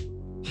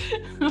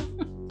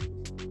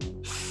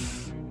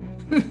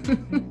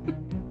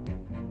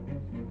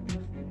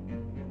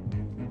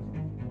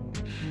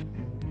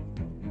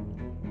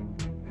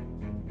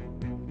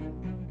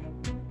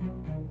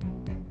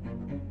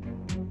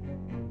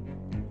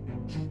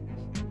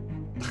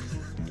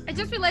 I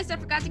just realized I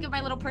forgot to give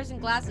my little person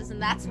glasses,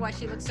 and that's why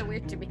she looks so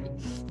weird to me.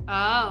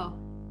 Oh.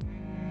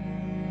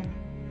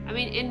 I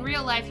mean, in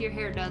real life, your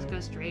hair does go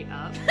straight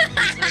up, so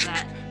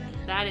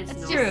that is That's normal.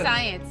 just True.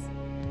 science.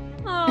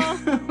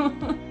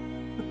 Oh.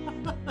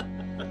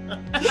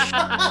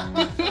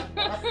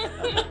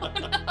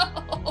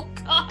 Oh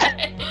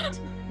God.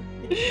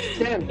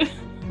 Tim.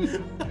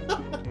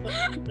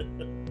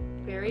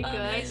 Very good.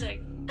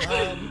 Amazing.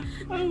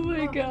 Oh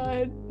my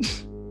god.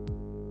 It's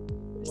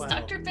Wow.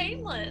 Dr.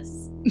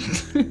 Painless.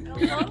 I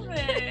love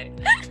it.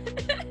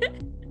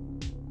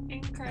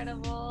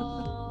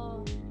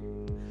 Incredible.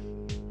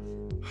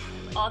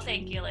 Oh,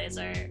 thank you,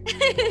 Laser.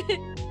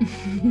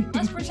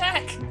 Let's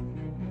protect.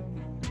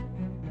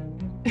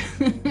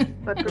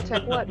 But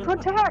protect what?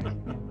 Protect!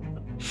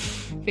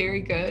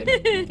 Very good.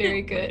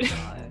 Very good.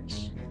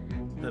 Gosh.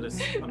 That is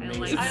like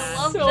amazing. that. I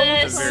love So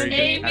this, Very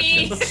good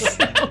Amy.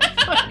 caption.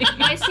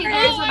 I see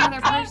there's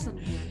another person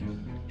here.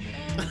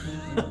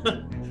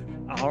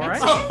 All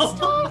right.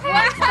 Oh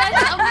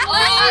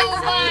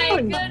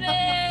my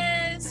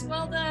goodness!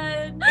 Well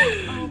done.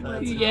 Oh my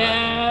God.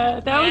 Yeah,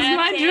 that was Yeah,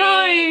 my Kate.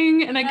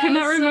 drawing, and I That could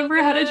not was so remember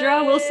how to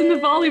draw Wilson the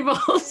good.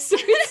 volleyball. So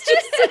it's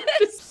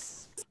just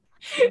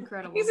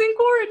Incredible. he's in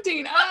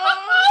quarantine. Oh.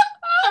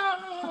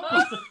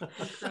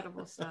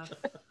 Incredible stuff.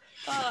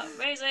 Oh,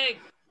 amazing.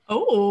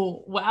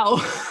 Oh, wow.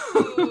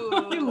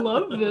 I Ooh.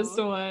 love this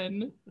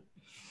one.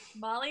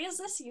 Molly, is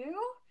this you?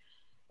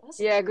 That's-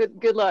 Yeah,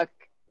 good luck.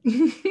 I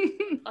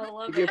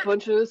love Give you a it.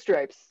 punch of the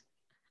stripes.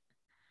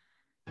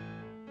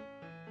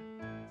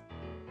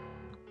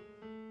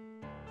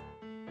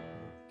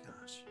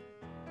 Gosh.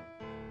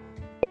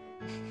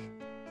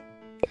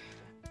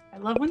 I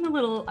love when the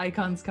little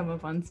icons come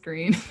up on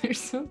screen. They're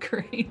so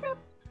great.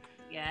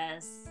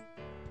 Yes.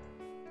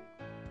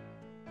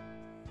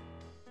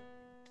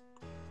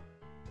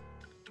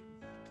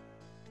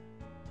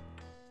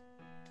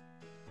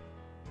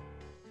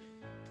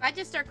 If I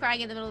just start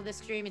crying in the middle of the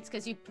stream, it's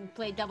because you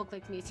played double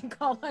click music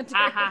all on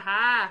Ha ha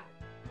ha.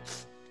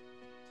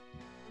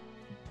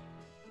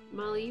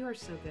 Molly, you are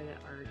so good at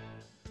art.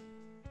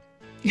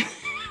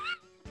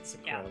 It's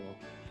incredible.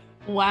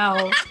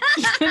 Wow.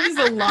 That is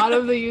a lot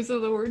of the use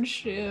of the word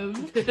shiv.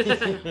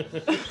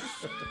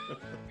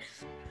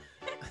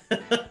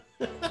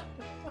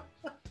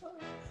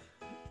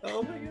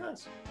 Oh my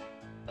gosh.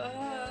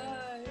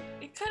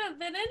 It could have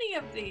been any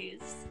of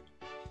these.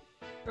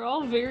 They're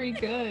all very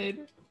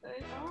good.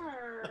 They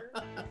are.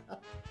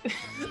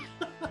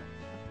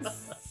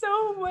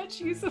 So much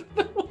use of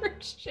the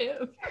word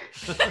shiv.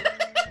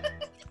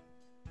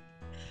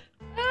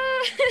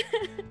 Oh,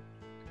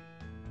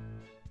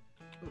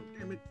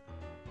 damn it.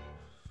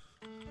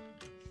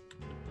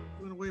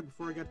 Went away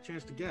before I got a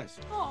chance to guess.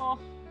 Oh,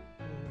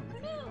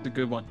 It's a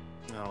good one.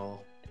 Oh.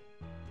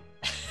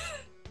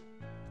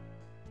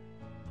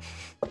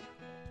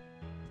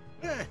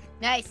 Eh,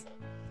 nice.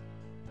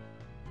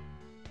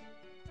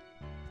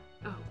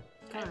 Oh,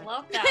 I God.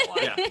 love that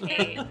one. Yeah.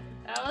 Kate.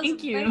 That was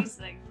Thank you.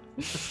 amazing.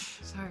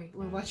 Sorry,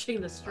 we're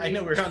watching the stream. I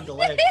know we're on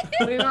delay.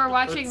 We were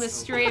watching the That's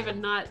so stream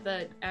and not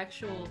the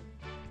actual.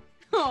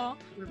 Oh,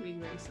 We're being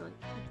very silly.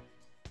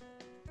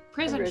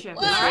 Prison ship. Congratulations.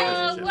 All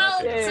right. Whoa,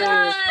 well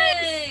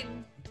Yay.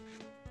 done!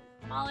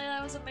 Molly,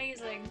 that was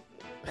amazing.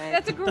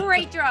 That's a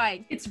great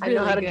drawing. It's I really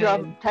know how to draw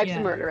good. types Yeah.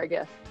 of murder, I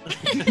guess.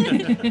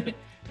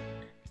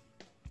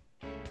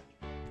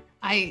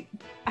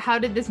 How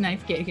did this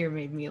knife get here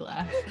made me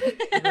laugh.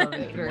 I love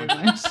it very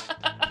much.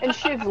 And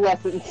Shiv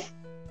lessons.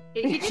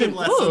 Shiv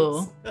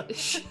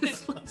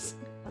lessons.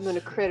 I'm an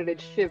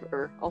accredited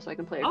Shiver. Also, I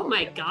can play. Oh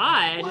my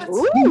god!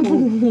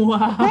 Ooh.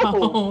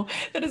 Wow,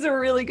 that is a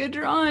really good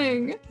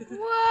drawing.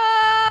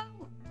 Whoa!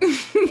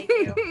 Thank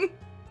you.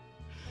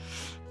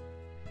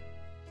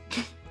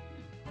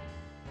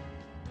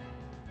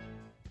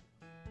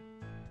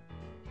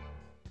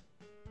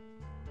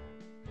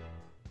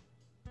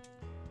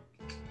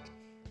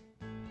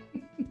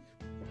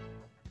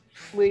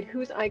 Wait,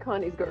 whose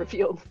icon is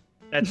Garfield?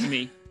 That's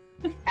me.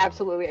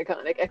 Absolutely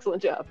iconic.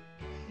 Excellent job.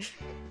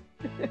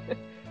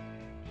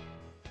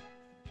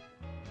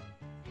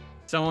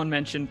 Someone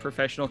mentioned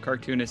professional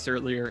cartoonists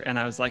earlier, and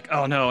I was like,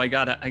 oh no, I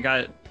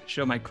gotta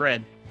show my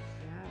cred.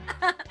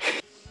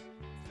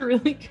 It's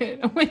really good.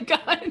 Oh my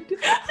god.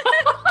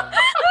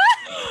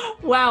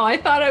 Wow, I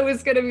thought I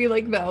was gonna be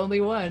like the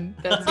only one.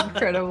 That's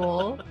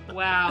incredible.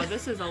 Wow,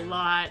 this is a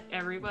lot,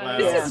 everybody. Wow.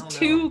 This Yeah. is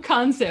 2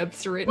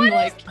 concepts written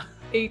like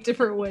 8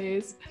 different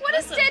ways. What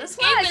is Dead this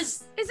game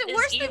Plus? Is it is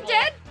worse evil. than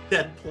Dead?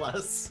 Dead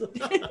plus.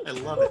 I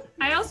love it.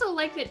 I also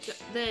like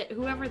that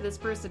whoever this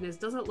person is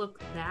doesn't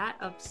look that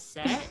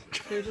upset.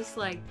 They're just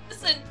like,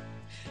 Listen,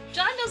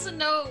 John doesn't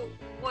know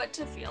what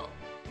to feel.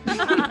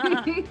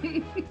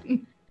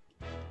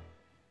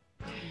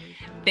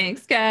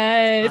 Thanks,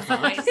 guys.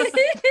 Nice.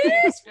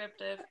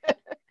 Descriptive.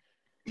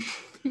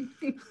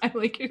 I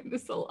like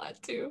this a lot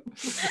too.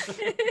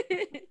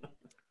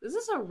 this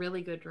is a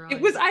really good drawing. It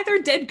was either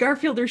Dead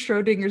Garfield or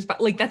Schrodinger's, but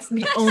like that's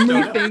the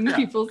only thing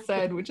people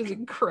said, which is All the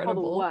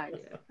incredible. why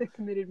that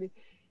committed me.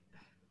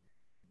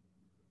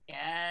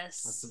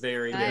 Yes. That's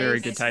very Nice. good. Very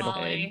good title.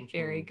 Molly.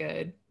 Very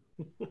good.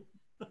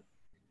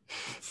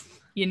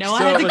 You know, I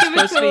So had it to was give it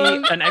supposed to to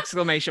him. be an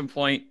exclamation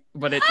point,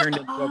 but it turned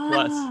into a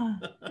plus. Ah.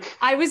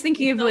 I was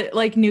thinking of it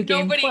like New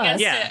Game Nobody Plus.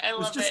 gets Yeah. it. I It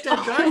was love just it.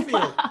 Dead Garfield.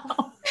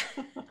 Wow.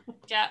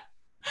 Yeah,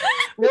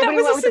 Nobody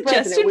was a went with the president.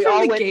 suggestion We from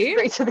all the went game?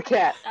 straight to the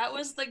cat. that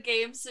was the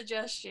game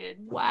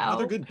suggestion. Wow.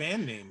 Another good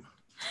band name.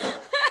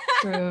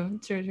 True.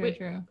 Wait.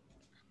 True.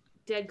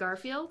 Dead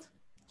Garfield?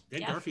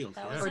 Dead Yeah, Garfield.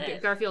 that Yeah. was Or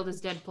it. Garfield is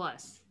Dead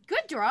Plus?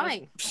 Good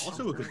drawing.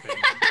 Also a good band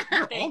name.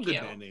 They're all Thank good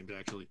you. band names,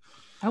 actually.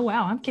 Oh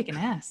wow, I'm kicking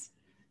ass.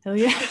 Hell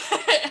yeah.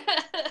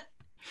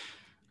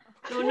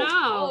 Oh no.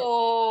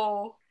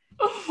 Oh.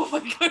 Oh my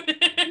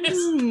goodness.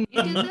 Mm,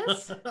 You did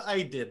this?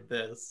 I did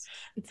this.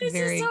 it's This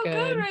very is so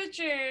good, good.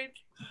 Richard.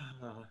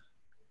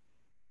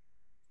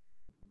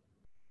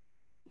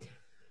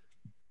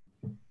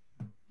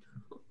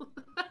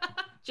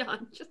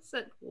 John just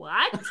said,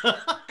 what?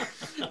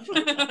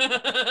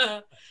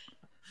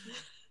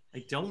 I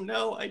don't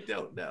know. I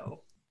don't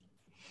know.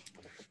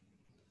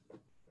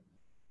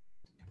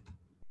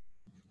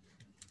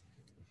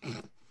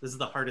 This is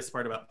the hardest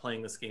part about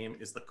playing this game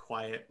is the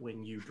quiet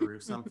when you drew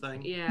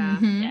something. Yeah.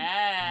 Mhm.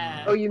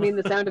 Yeah. Oh, you mean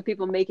the sound of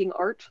people making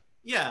art?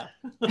 Yeah.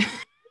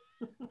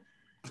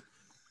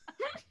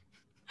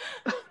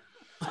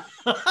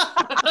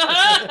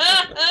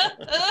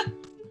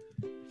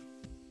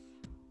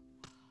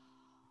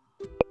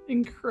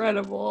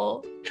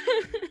 Incredible.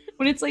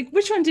 When it's like,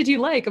 which one did you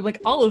like? I'm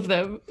like, all of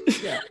them.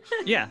 Yeah.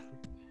 Yeah.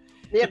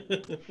 Yep.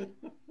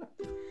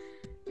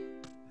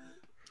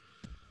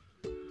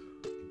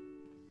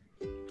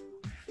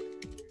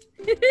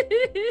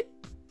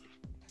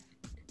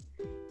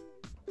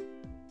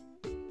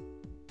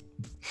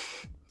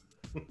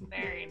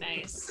 Very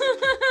nice.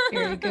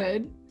 Very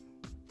good.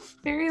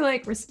 Very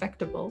like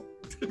respectable.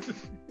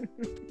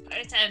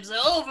 Party time's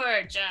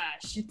over,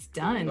 Josh. It's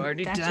done.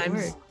 Party Back to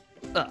time's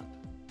work. up.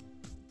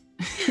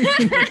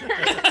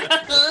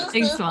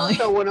 Thanks, Molly.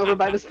 So won over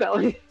by the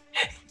spelling.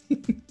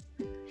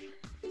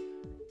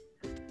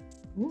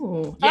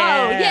 Ooh. Yeah.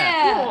 Oh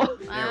yeah. Cool.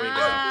 There we go.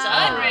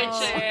 Done, Oh.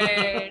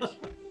 Richard.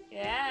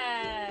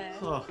 Yeah.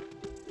 Oh.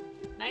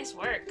 Nice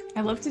work.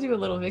 I love to do a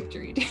little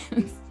victory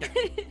dance.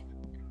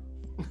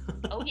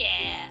 Oh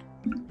yeah.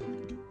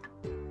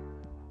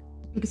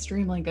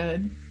 Extremely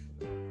good.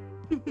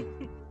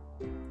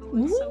 Oh,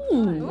 it's so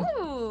fun. Ooh.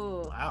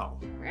 Ooh. Wow.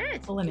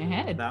 Great. Pulling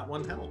ahead. That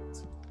one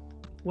helped.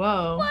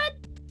 Whoa. What?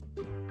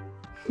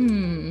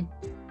 Hmm.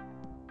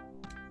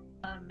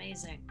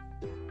 Amazing.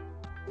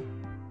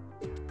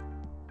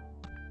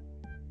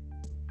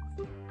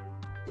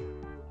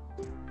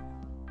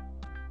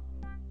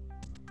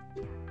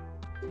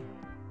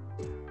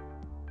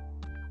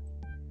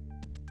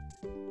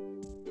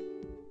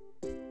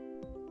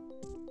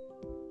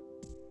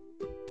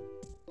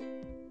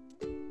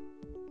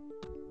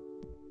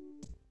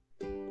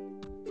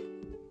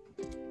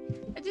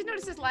 I did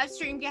notice this live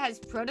stream has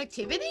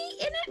productivity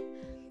in it.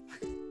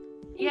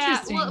 Yeah,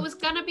 Interesting. well, it was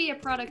gonna be a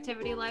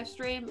productivity live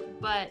stream,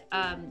 but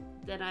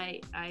then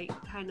I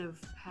kind of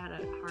had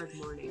a hard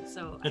morning,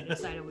 so I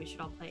decided we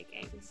should all play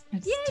games.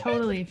 It's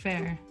totally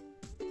fair.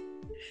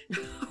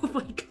 Oh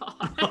my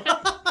god!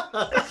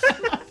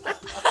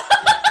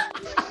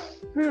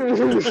 All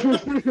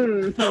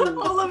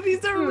of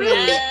these are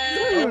really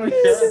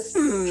Yes.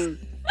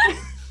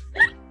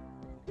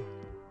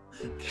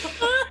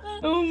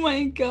 Oh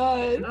my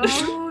god.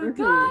 Oh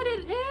God,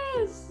 it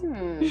is.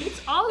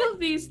 It's all of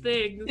these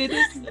things. It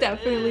is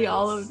definitely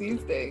all of these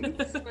things.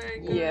 Very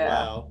good. Yeah.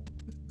 Wow.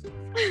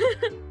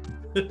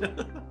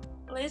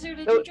 Laser,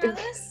 did you draw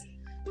this?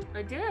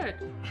 I did.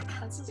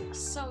 That's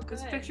so good.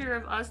 This picture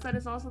of us that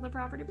is also the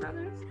Property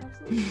Brothers.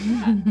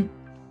 Absolutely.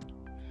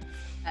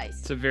 Nice.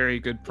 It's a very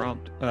good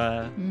prompt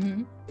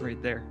Mhm.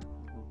 right there.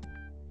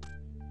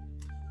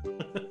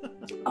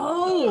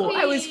 Oh,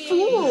 I was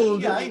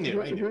fooled. Yeah, I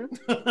knew.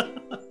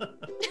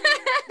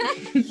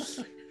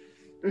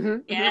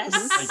 Yes.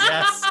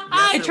 Yes.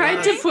 I it tried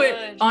was. to put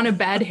Good. on a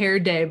bad hair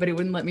day, but it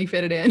wouldn't let me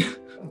fit it in.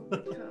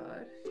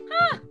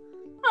 God.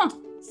 Huh.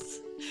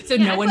 So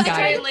Yeah, no one I got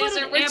tried it. to put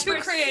Laser, an we're too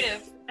ampersand-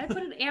 creative. I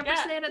put an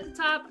ampersand at the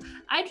top.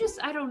 I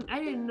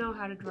didn't know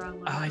how to draw a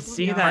line. Oh, I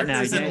see Yeah. that now.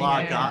 Artisan Yeah, law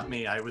yeah. got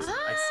me. I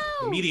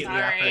immediately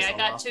after Sorry, I I saw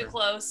got Lost too Room.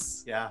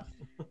 close. Yeah.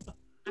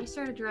 I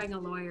started drawing a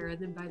lawyer, and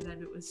then by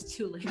then it was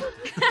too late. You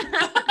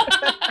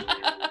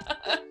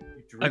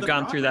drew I've the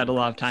gone through that a property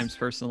lot of brothers. times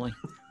personally.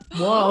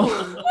 Whoa.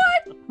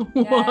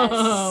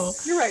 Whoa.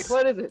 Yes. You're right.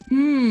 What is it?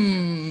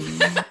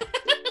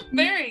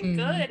 Very Hmm.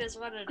 good is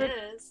what it Good.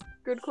 is.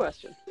 Good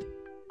question.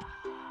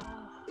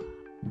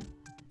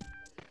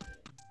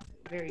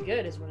 Very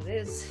good is what it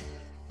is.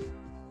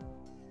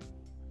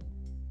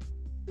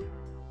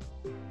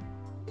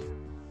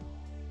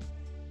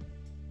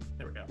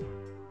 There we go.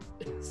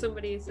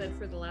 Somebody said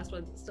for the last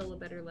one, still a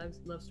better love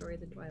story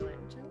than Twilight.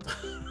 Which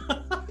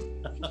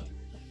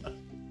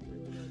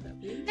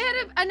They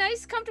had a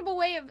nice, comfortable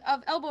way of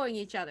elbowing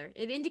each other.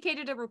 It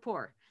indicated a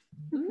rapport.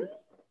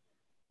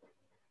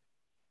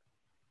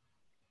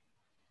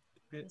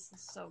 This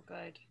is so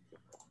good.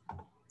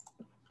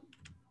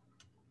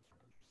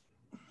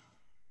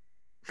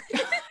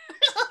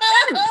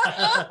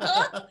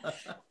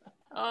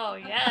 Oh,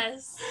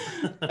 yes.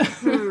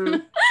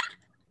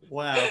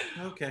 Wow.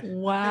 Okay.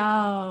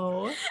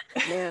 Wow.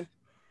 Man.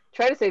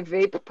 Try to say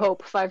vape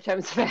pope 5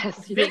 times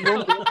fast. You Vape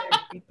won't get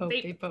there.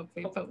 Vape poke,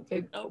 vape poke, vape poke,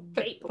 vape Oh, poke,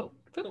 vape vape poke,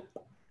 poke.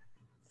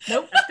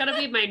 Nope. That's gonna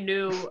be my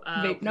new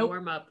Vape, nope.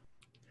 warm up.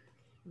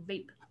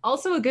 Vape.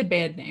 Also a good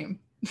band name.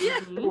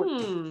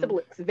 Siblings.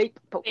 Vape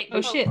pope. Vape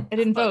Oh poke. shit, I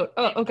didn't vote.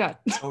 Oh god.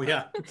 Oh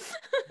yeah.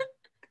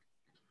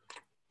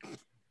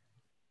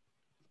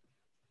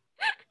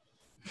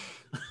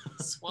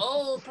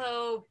 Swole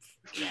Pope.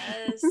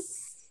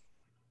 Yes.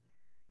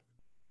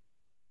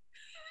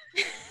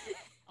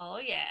 Oh,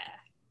 yeah.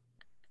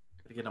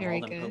 To get them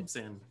Very all them good. popes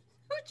in.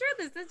 Who drew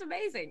this? That's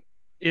amazing.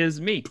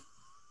 Is me.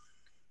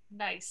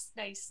 Nice,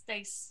 nice,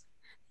 nice.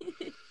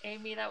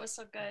 Amy, that was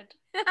so good.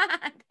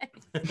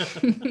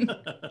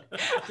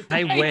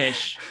 I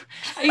wish.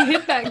 I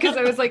hit that because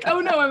I was like, oh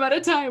no, I'm out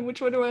of time.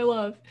 Which one do I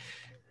love?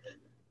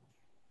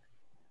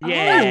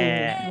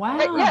 Yeah. Oh,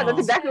 wow. Yeah, that's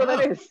exactly what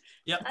that is.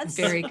 Yep. That's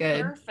Very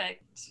good.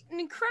 Perfect. An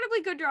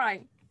incredibly good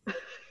drawing.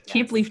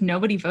 Can't believe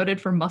nobody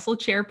voted for Muscle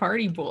Chair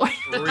Party Boy.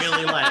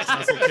 Really liked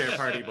Muscle Chair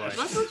Party Boy.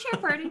 Muscle Chair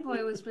Party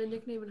Boy was my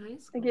nickname in high I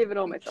school. gave it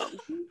all my thumbs.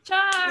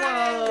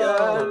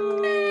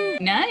 Charles!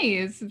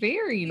 Nice.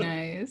 Very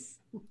nice.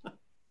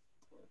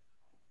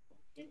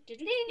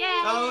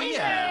 Oh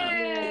yeah.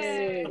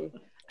 Yay. I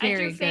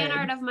Very drew fan good.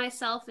 art of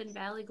myself in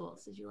Valley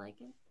Goals. Did you like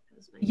it? That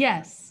was my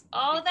Yes.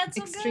 Oh, that's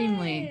so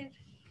Extremely.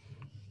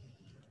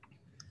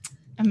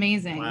 good.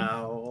 Amazing.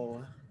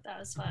 Wow. That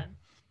was fun.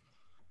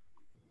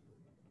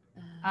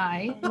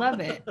 I love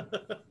it.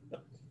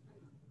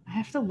 I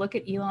have to look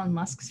at Elon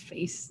Musk's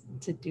face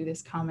to do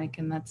this comic,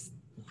 and that's,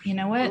 you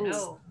know what?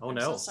 No. Oh, I'm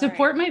no. so sorry.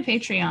 Support my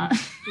Patreon.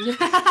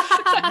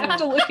 I have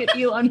to look at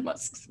Elon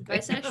Musk's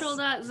face.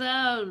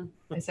 Bisexual.zone.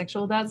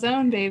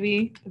 Bisexual.zone,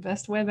 baby. The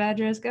best web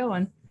address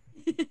going.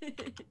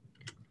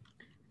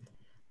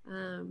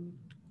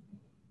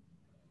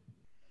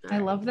 I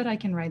love that I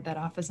can write that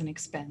off as an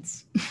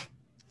expense.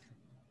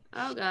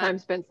 Oh god. Time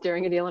spent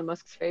staring at Elon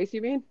Musk's face,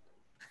 you mean?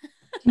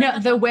 No,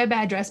 the web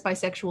address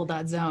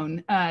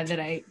bisexual.zone that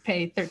I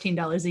pay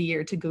 $13 a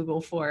year to Google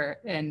for,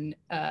 and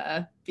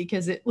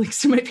because it links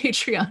to my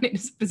Patreon, it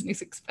is a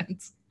business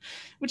expense,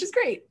 which is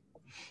great.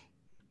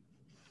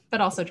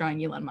 But also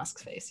drawing Elon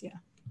Musk's face, yeah.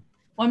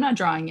 Well, I'm not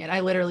drawing it.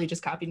 I literally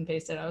just copied and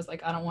pasted. I was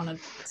like, I don't want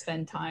to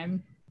spend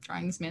time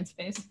drawing this man's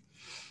face.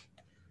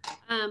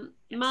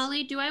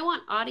 Molly, do I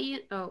want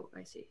audience? Oh,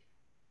 I see.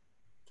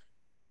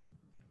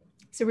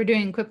 So we're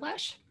doing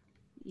Quiplash?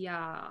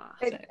 Yeah.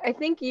 I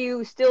think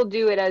you still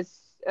do it as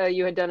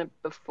you had done it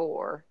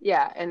before.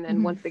 Yeah, and then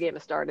Mhm. once the game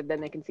is started,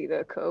 then they can see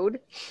the code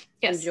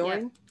and Yes.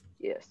 join.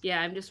 Yes. Yeah,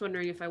 I'm just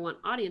wondering if I want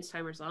audience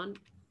timers on,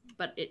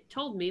 but it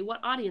told me what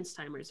audience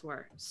timers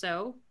were,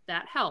 so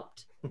that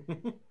helped.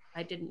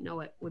 I didn't know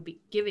it would be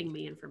giving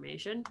me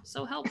information,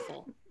 so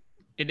helpful.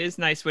 It is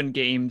nice when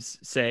games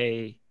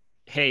say,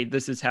 hey,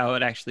 this is how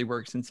it actually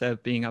works instead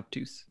of being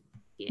obtuse.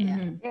 Yeah.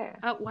 Mhm.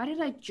 Yeah. Why did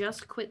I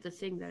just quit the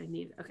thing that I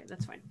needed? Okay,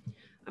 that's fine.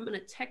 I'm gonna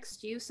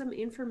text you some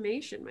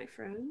information, my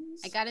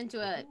friends. I got into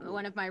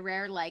one of my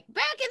rare, like,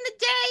 back in the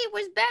day it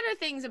was better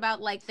things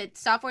about, like, that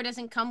software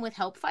doesn't come with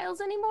help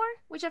files anymore,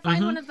 which I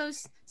find one of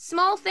those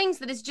small things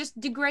that is just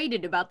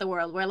degraded about the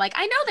world, where, like,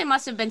 I know they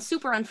must have been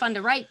super unfun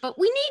to write, but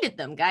we needed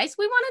them, guys.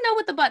 We want to know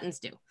what the buttons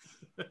do.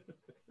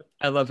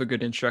 I love a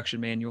good instruction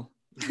manual.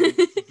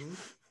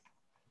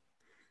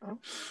 All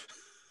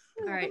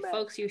right,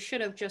 folks, you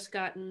should have just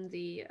gotten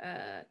the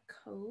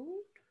code.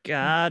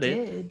 Got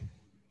it.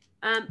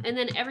 And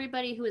then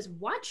everybody who is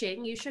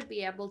watching, you should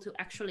be able to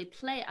actually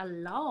play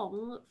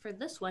along for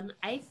this one,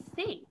 I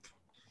think.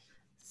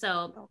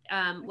 So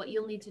what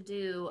you'll need to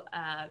do,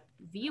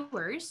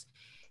 viewers,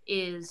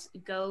 is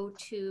go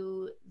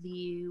to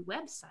the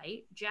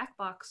website,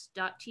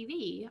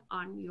 jackbox.tv,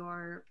 on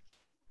your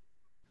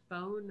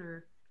phone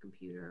or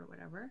computer or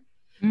whatever.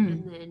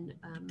 And then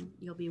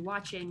you'll be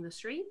watching the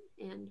stream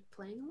and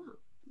playing along.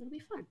 It'll be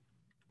fun.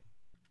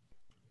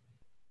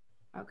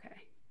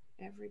 Okay,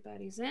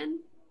 everybody's in.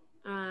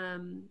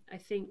 I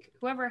think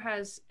whoever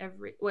has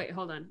wait,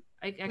 hold on.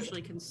 I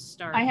actually can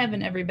start. I have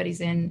an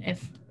everybody's in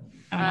if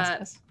no one else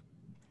does.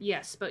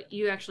 Yes, but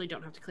you actually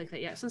don't have to click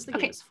that yet since the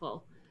game is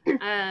full.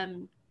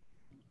 But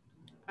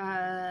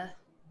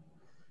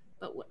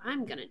what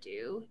I'm gonna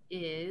do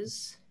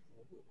is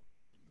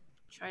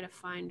try to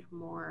find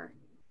more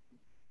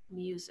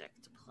music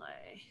to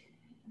play.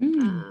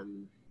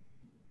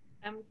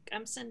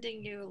 I'm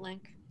sending you a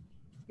link.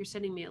 You're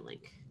sending me a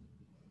link.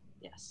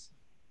 Yes.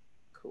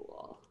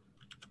 Cool.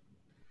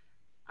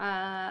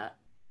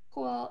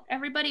 Cool.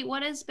 Everybody,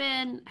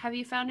 have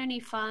you found any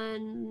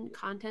fun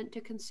content to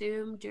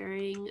consume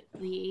during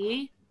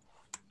the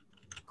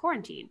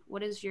quarantine?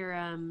 What is your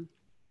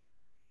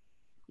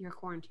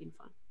quarantine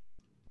fun?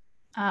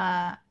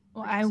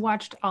 Well, I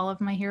watched all of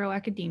My Hero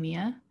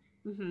Academia,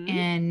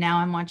 and now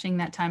I'm watching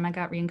That Time I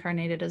Got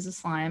Reincarnated as a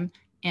Slime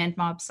and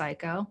Mob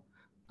Psycho.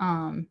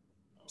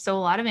 So a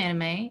lot of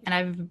anime, and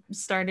I've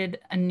started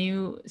a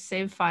new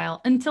save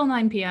file until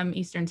 9 p.m.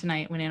 Eastern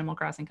tonight when Animal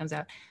Crossing comes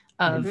out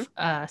of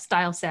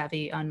Style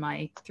Savvy on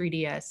my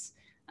 3DS,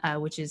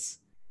 which is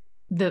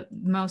the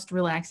most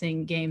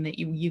relaxing game that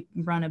you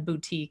run a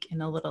boutique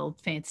in a little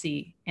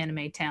fancy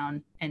anime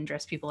town and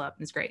dress people up.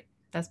 It's great.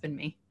 That's been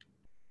me.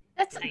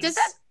 That's nice. Does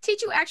that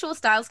teach you actual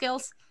style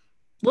skills?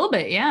 A little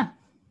bit, yeah.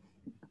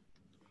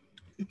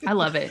 I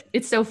love it.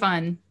 It's so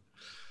fun.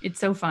 It's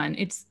so fun.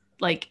 It's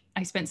like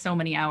I spent so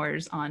many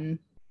hours on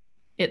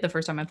it the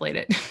first time I played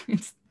it.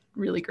 It's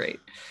really great.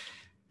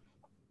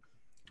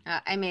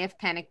 I may have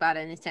panic bought a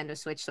Nintendo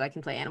Switch so I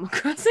can play Animal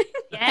Crossing.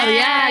 Yes! Oh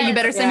yeah, you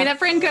better send me that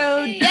friend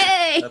code.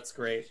 Yay! That's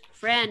great.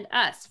 Friend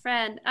us.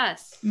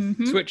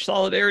 Switch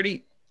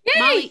solidarity.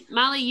 Yay!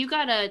 Molly, you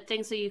got a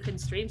thing so you can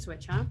stream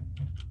Switch, huh?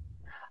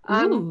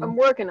 I'm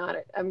working on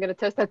it. I'm gonna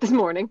test that this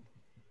morning.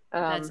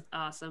 That's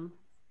awesome.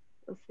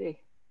 Let's see.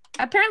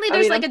 Apparently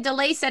there's a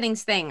delay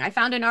settings thing. I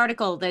found an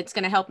article that's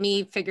going to help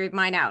me figure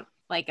mine out.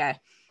 Like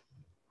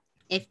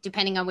if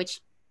depending on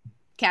which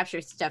capture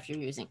stuff you're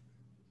using.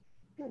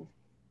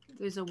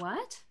 There's a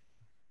what?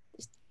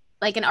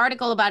 Like an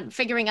article about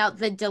figuring out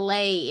the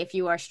delay if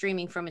you are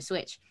streaming from a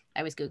Switch.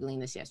 I was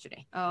Googling this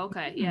yesterday. Oh,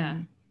 okay. Yeah.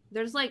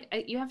 There's like,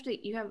 you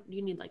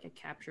need like a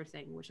capture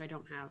thing, which I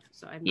don't have.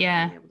 So I'm not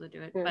gonna be able to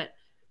do it, but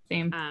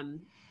same.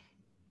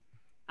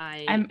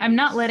 I'm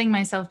not letting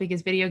myself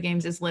because video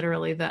games is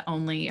literally the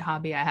only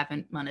hobby I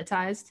haven't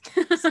monetized.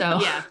 So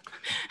yeah,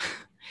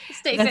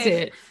 that's safe.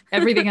 It.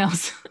 Everything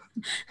else.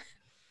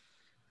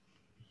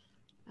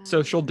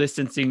 Social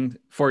distancing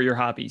for your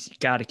hobbies. You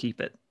got to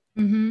keep it.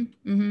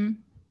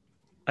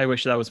 I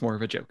wish that was more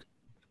of a joke.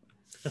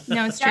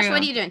 No, it's Josh, true.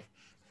 what are you doing?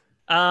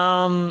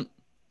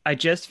 I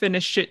just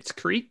finished Schitt's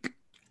Creek.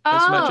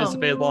 As much as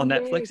available on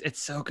Netflix.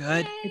 It's so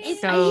good.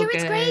 It's so I hear good.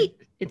 It's great.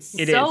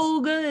 It's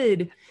so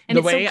good. And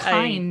it's so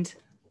kind.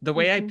 The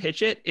way I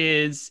pitch it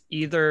is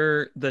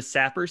either the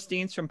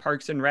Sapersteins from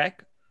Parks and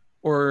Rec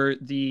or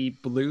the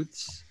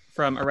Bluths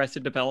from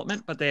Arrested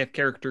Development, but they have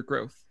character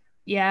growth.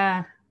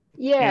 Yeah.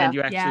 And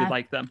you actually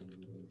like them.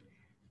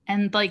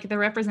 And like the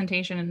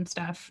representation and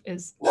stuff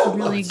is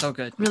really it's so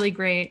good. Really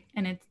great.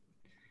 And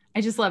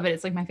I just love it.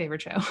 It's like my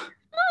favorite show.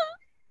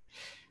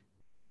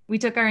 We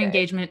took our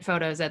engagement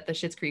photos at the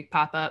Schitt's Creek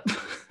pop-up.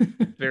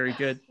 Very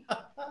good.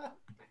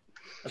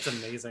 That's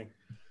amazing.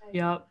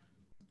 Yep.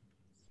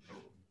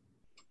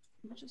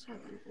 What just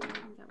happened? Why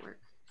didn't that work?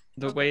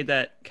 The way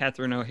that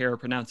Catherine O'Hara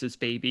pronounces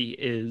baby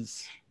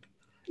is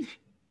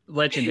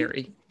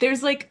legendary.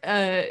 There's like,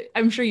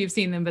 I'm sure you've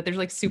seen them, but there's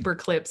like super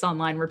clips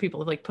online where people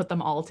have like put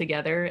them all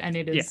together. And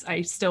it is,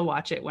 I still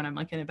watch it when I'm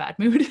like in a bad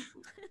mood.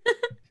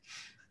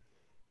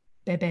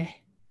 Bebe.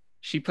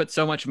 She put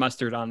so much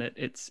mustard on it.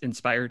 It's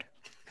inspired.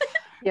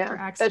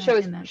 Yeah, that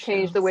show has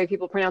changed the way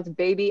people pronounce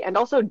baby and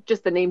also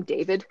just the name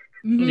David.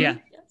 Yeah.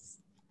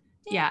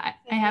 Yeah,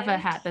 I have a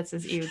hat that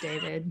says Ew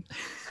David.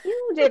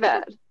 Ew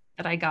David.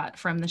 That I got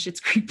from the Schitt's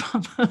Creek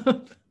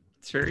pop-up.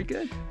 It's very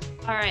good.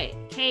 All right,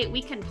 Kate,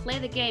 we can play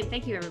the game.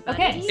 Thank you, everybody.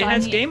 Okay. It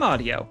has game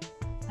audio.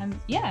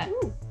 Yeah.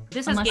 Ooh,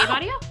 this has game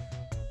audio?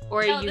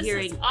 Or are you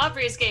hearing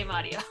Aubrey's game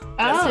audio?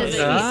 Oh, this is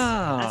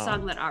a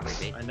song that Aubrey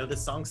made. I know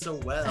this song so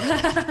well.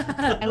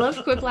 I love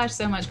Quiplash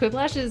so much.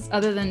 Quiplash is,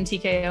 other than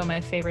TKO,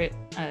 my favorite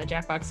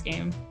Jackbox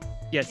game.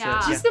 Yes,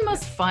 It's just the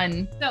most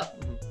fun. So,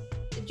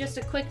 just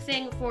a quick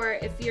thing for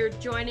if you're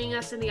joining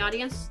us in the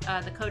audience,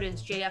 the code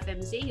is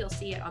JFMZ. You'll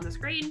see it on the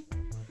screen.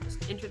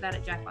 Just enter that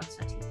at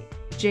jackbox.tv.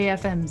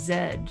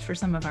 JFMZ for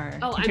some of our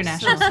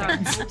international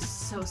friends. I'm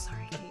so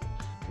sorry, Kate.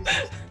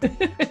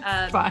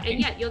 And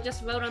yeah, you'll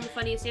just vote on the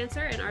funniest answer,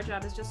 and our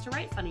job is just to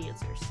write funny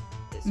answers.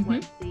 Is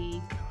what the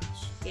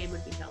game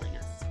would be telling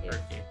us if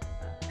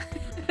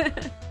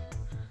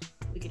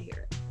we could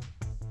hear it,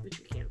 which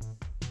we can't.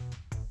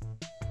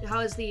 How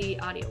is the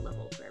audio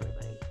level for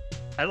everybody?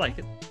 I like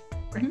it.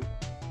 Great.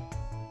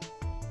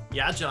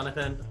 Yeah,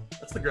 Jonathan,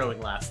 that's the Growing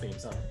Last theme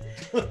song.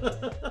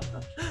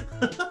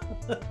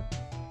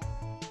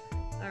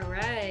 All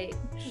right.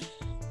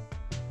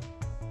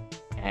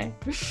 Okay.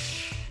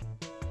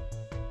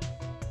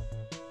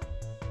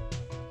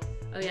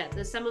 Oh yeah,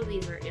 some of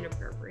these are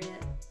inappropriate.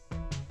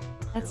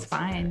 That's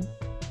fine.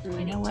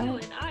 You know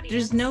what? There's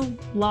There's no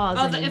laws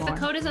anymore. If the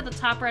code is at the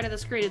top right of the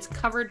screen, it's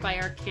covered by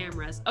our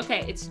cameras.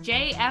 Okay, it's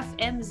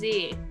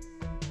JFMZ.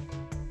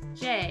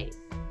 JFMZ.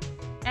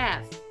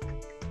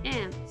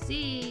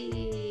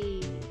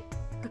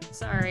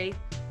 Sorry.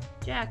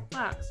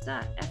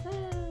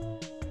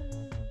 Jackbox.fm.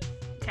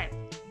 Okay.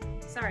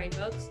 Sorry,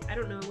 folks. I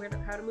don't know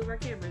how to move our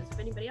cameras. If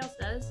anybody else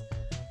does,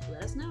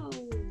 let us know.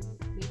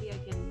 Maybe I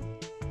can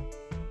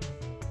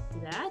do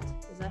that.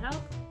 Does that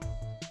help?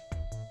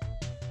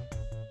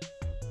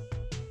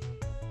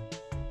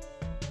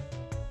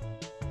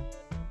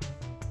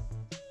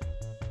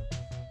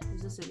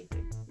 Is this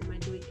anything? Am I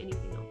doing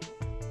anything else?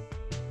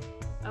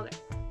 Okay.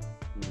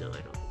 No,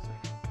 I don't think so.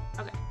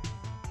 Okay.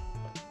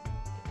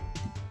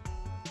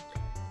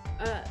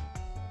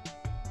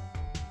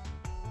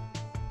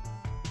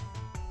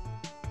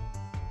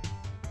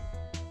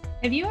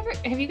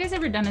 Have you guys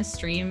ever done a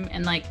stream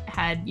and like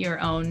had your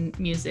own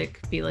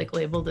music be like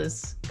labeled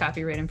as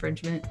copyright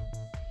infringement?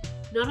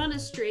 Not on a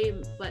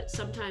stream, but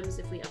sometimes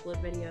if we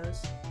upload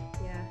videos.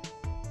 Yeah.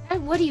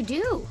 What do you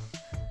do?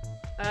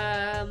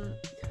 I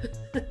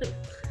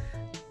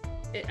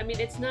mean,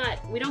 it's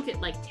not, we don't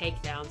get like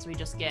takedowns, we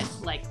just get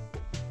like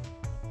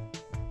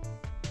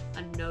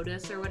a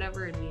notice or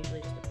whatever, and we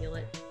usually just appeal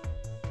it.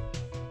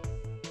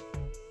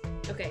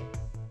 Okay,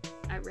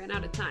 I ran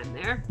out of time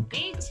there.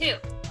 Me too.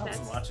 I was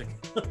watching.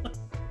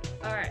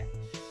 All right.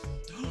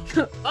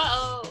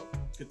 Uh-oh.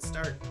 Good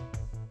start.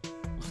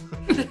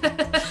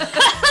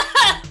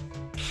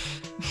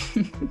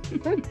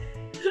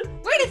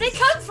 Where did they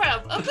come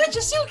from? A bunch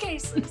of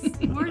suitcases.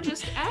 We're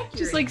just accurate.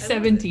 Just like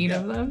 17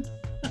 of them.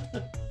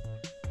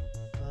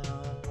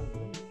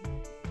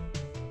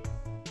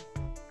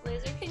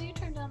 Laser, can you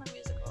turn down the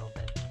music a little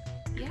bit?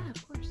 Yeah,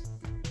 of course.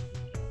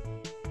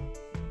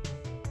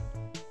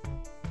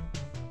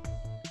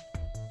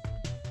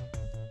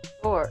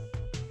 Four,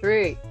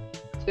 3,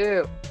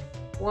 2,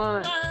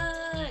 1.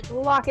 What?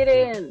 Lock it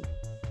in.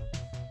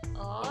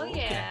 Oh,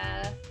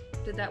 yeah.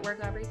 Did that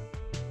work, Aubrey?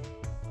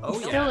 Oh,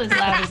 Still yeah. as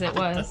loud as it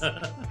was. How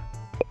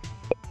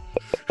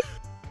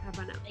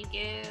about now? Thank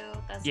you.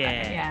 That's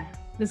Yeah. better. Yeah,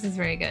 this is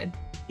very good.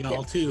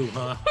 Y'all too,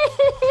 huh?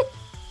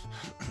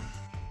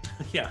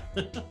 Yeah.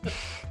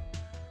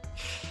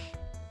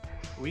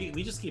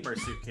 We just keep our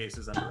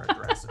suitcases under our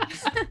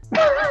dressers.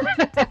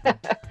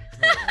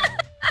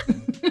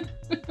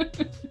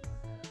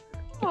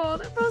 Oh,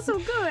 that felt so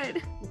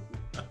good.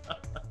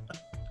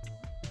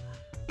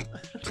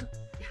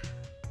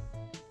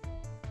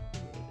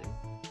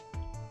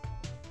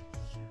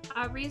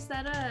 Aubrey, is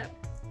that a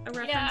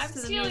reference Yeah, I'm to the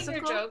stealing musical?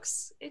 your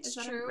jokes. It's Is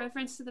that true. a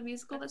reference to the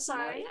musical I'm that's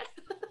sorry.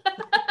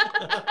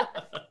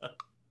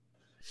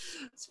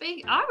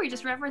 Aubrey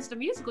just referenced a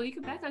musical. You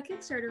can back on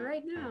Kickstarter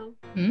right now.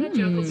 That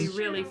joke will be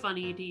really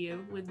funny to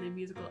you when the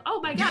musical. Oh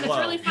my god, it's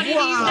really funny to you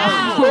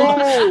now.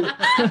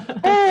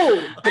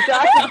 Oh, the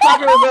doctor's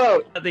popular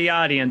vote. The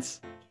audience.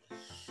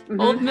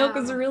 Old Milk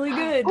is really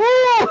good.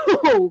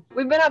 Oh,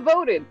 we've been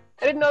outvoted.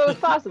 I didn't know it was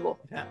possible.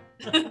 Yeah.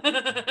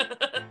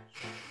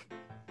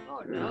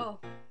 Oh no.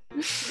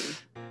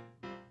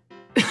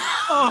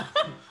 Oh,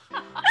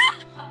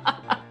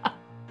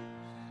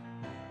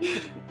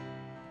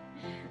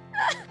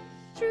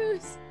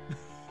 Truce.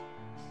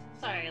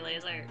 Sorry,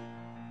 Laser.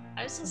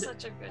 This is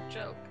such a good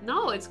joke.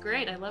 No, it's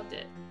great. I loved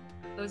it.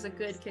 It was a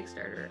good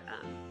Kickstarter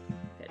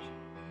pitch.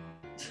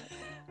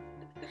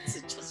 This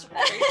is just a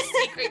very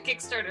secret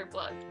Kickstarter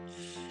plug.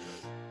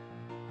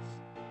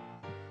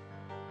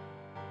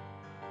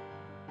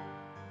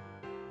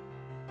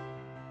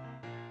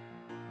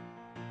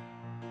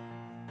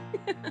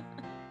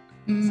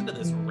 Listen to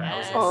this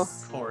rousing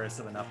Yes. chorus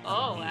of enough.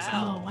 Oh, music.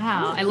 wow. Oh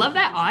wow, I love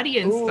that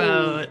audience Ooh.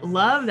 vote.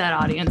 Love that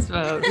audience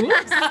vote.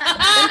 Oops.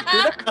 Thank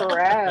you, the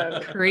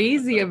crowd.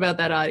 Crazy about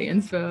that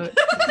audience vote.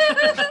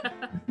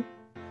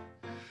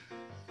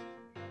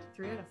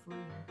 3 out of 4.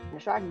 A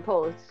shocking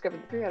poll has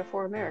discovered that 3 out of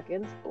 4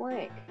 Americans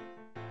blank.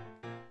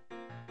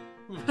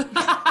 Oh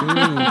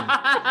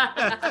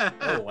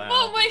wow.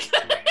 Oh my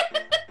god.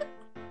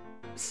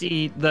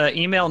 See, the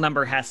email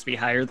number has to be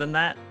higher than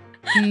that,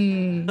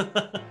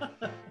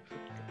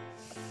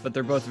 but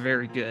they're both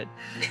very good.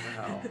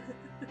 Wow.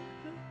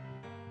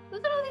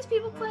 Look at all these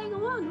people playing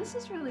along. This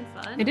is really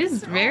fun. It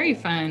is very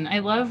fun. I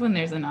love when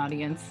there's an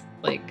audience.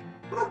 Like,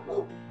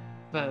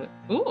 but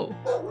ooh.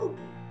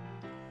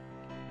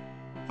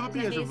 Poppy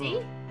has a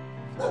vote.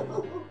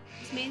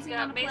 Is Maisie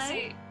Yeah, want to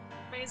play?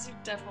 Maisie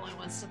definitely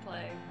wants to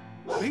play.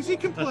 Maisie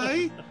can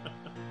play.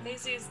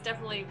 Maisie's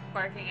definitely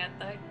barking at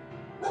the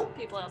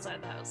people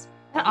outside the house.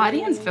 The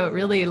audience vote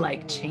really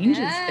like changes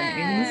things.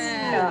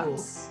 Yeah.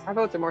 Our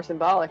votes are more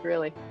symbolic,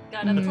 really.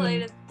 Gotta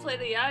play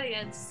the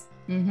audience.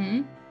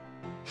 Mm-hmm.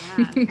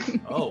 Yeah.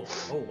 Oh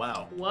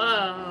wow.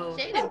 Whoa.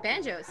 Shaded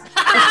banjos.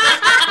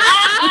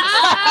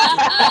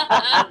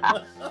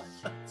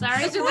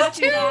 Sorry to watch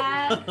you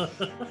that.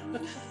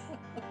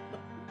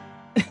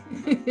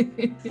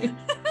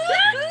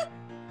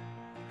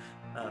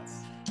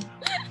 That's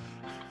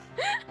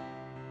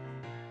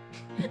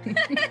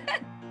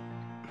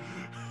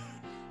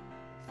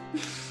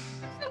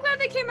So glad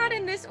they came out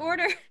in this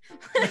order.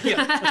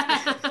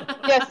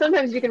 Yeah,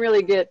 sometimes you can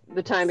really get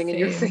the timing in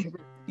your Same. favor.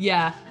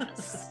 Yeah.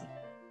 Yes.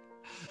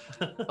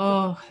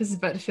 Oh, this is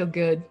about to feel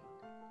good.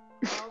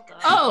 Well done.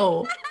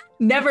 Oh,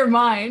 never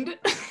mind.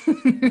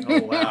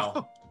 oh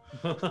wow.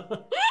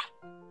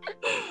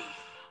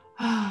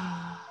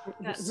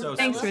 Got So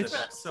Thanks, specific.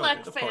 Rich. So Fleck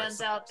good, of fans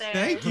course. out there.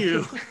 Thank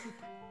you.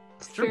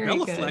 Sure, Very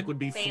Bella good. Fleck would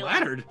be Bela.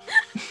 flattered.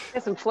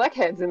 Got some fleck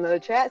heads in the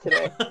chat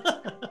today.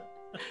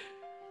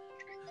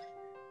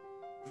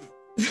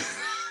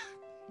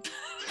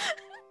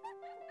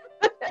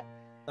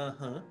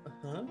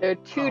 There are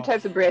two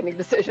types of branding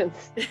decisions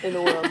in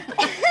the world.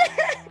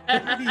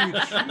 How do you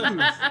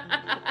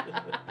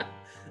choose?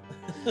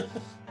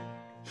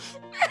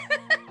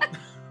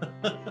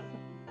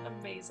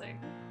 Amazing.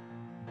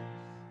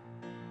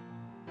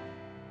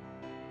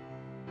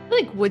 I feel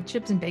like wood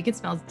chips and bacon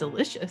smells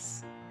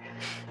delicious.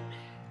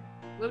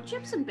 Wood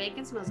chips and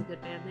bacon smells a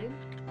good band name.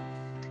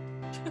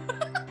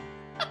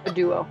 A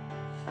duo.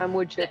 I'm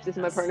wood chips. This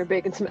is my partner,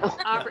 Bacon Smell.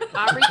 Aubrey,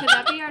 could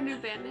that be our new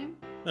band name?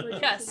 Wood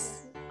chips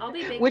Yes. and- I'll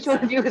be bacon. Which one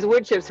of Smell. you is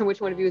wood chips and which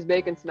one of you is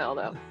Bacon Smell,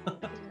 though?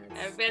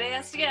 Everybody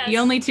has to guess. The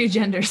only two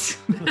genders.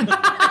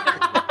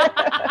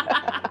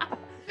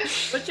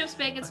 Wood chips,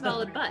 bacon, smell,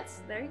 and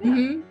butts. There you go.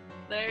 Mhm.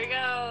 There you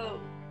go.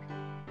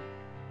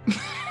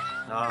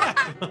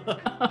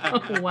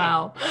 Oh,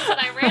 wow. Listen,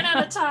 I ran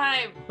out of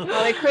time.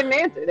 Well, they couldn't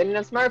answer. They didn't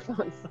have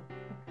smartphones.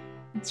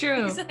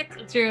 True.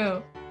 Exactly.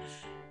 True.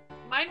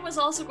 Mine was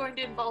also going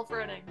to involve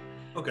running.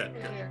 Okay.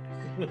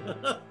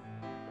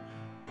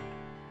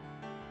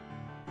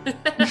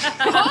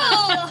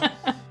 Oh!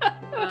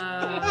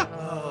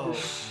 Oh.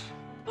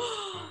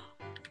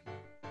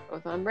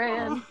 Both on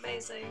brand.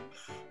 Amazing.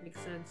 Makes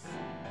sense.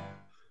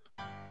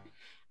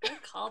 Good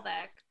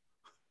callback.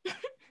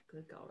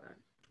 Good call, Ron.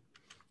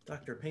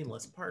 Dr.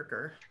 Painless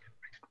Parker.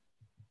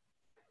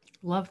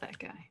 Love that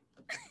guy.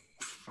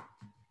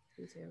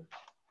 Me too.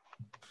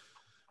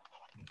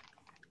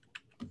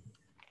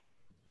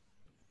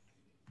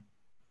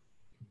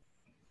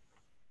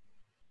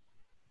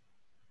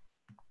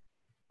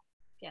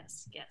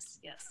 Yes.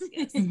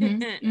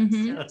 Mhm,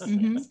 mhm, Yes.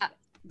 mhm.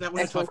 That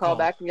was a Excellent tough call.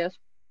 callback, yes.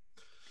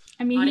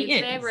 I mean, Audience he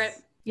is. favorite.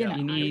 You know.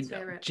 You need Audience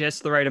favorite.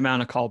 just the right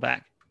amount of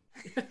callback.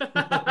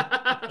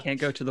 Can't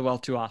go to the well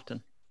too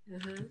often.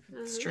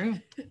 It's true.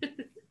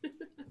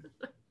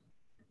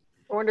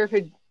 I wonder if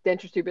his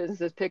dentistry business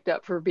has picked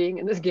up for being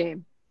in this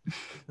game.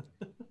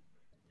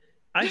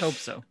 I hope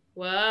so.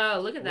 Whoa,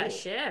 look at that Ooh.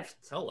 shift.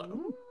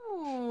 Hello.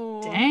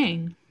 Ooh.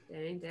 Dang.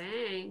 Dang,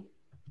 dang.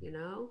 You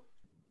know?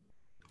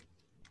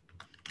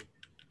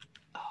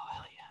 Oh,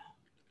 hell yeah.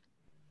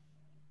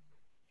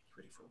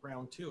 Ready for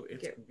round two.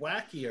 It's Get-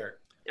 wackier.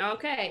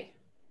 Okay.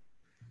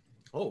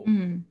 Oh,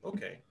 Mhm.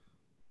 okay.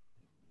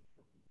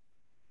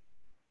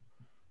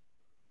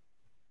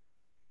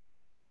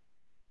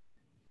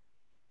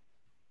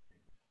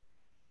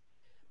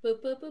 Boo,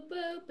 boo, boo,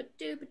 boo, ba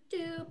doo, ba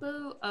doo,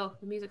 boo. Oh,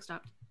 the music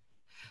stopped.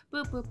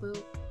 Boo, boo, boo.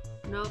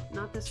 Nope,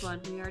 not this one.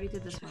 We already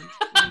did this one.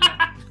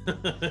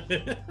 There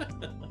you go.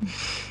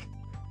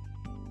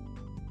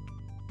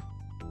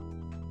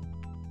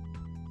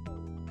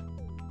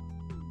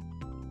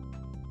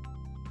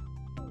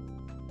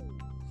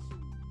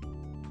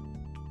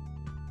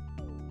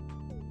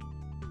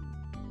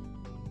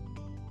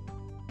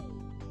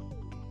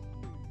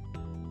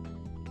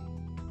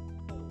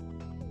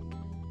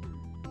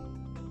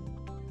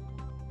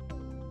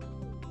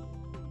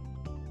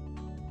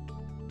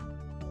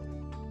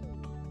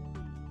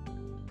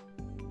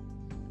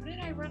 How did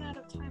I run out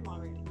of time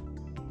already?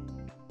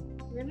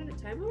 We ran out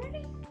of time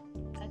already?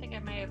 I think I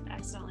may have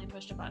accidentally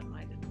pushed a button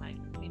I didn't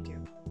mean to.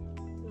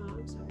 Oh,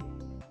 I'm sorry.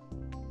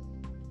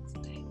 It's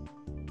okay.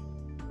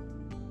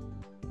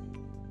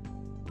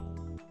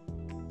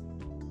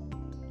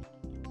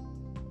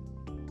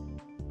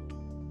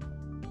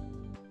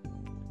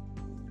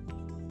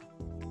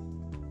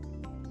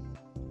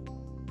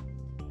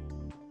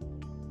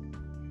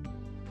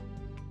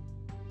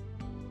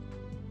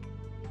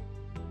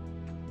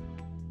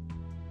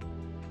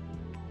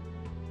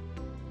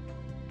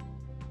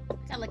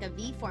 Got like a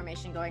V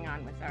formation going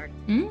on with our.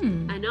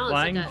 I know.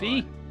 Flying it's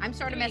like V. I'm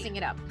sort of messing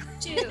it up.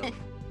 2,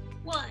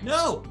 1.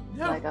 No,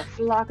 no, Like a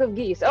flock of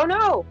geese. Oh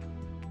no!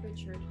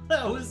 Richard.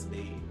 that was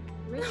me.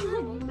 Richard,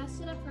 you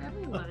messed it up for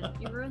everyone.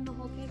 You ruined the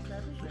whole cake for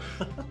everyone.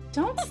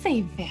 Don't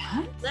say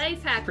that.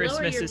 Life hack: lower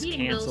Christmas your is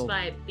heating bills canceled.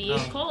 by being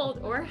cold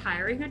or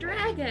hiring a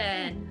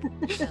dragon.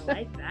 I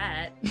like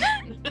that.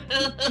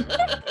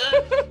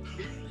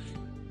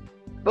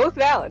 Both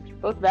valid.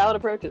 Both valid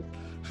approaches.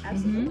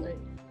 Absolutely.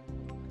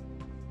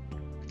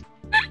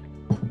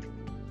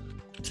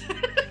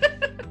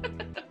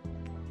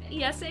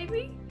 Yes,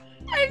 Amy?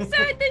 I'm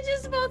sorry, they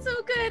just smelled so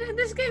good.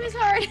 This game is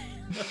hard.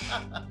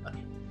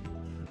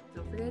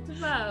 Don't forget to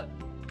vote.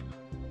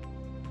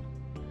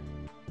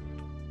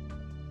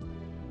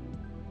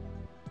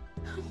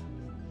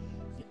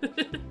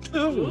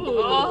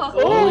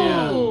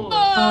 Oh.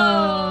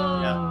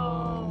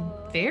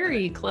 Oh.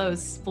 Very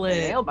close split.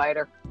 Nail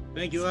biter.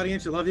 Thank you,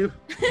 audience. I love you.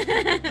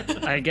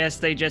 I guess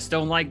they just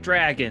don't like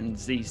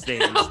dragons these days.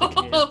 The Oh,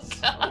 kids.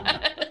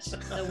 gosh.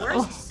 The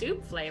worst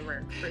soup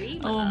flavor.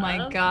 Cream. Oh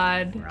my of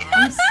god. frog.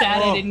 I'm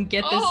sad I didn't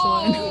get this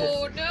one.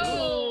 Oh,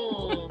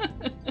 no.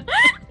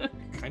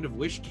 Kind of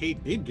wish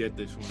Kate did get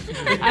this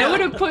one. I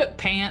would have put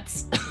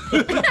pants.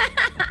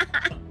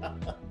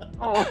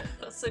 Oh,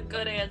 That's a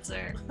good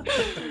answer.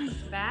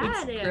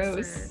 Bad It's answer.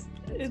 gross.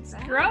 It's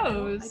bad.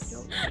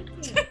 gross. I don't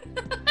like it.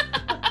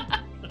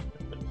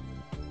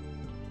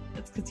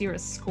 That's because you're a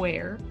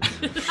square.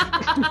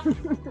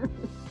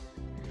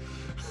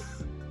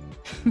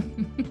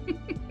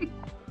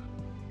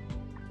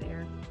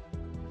 Fair.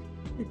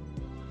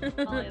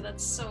 Molly,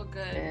 that's so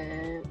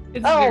good.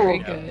 It's Oh. very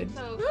Yeah. good.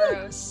 So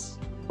gross.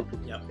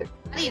 Yep.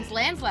 Audience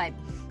landslide.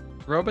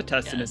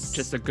 Robitussin Yes. is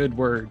just a good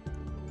word.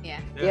 Yeah.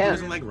 Yeah, Yeah. Who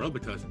doesn't like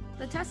Robitussin?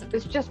 The Tessin.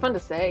 it's just fun to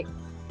say.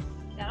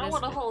 I don't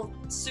want a whole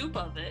soup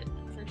of it,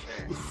 for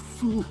sure.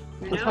 I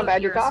That's know how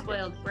bad you're your a coffee.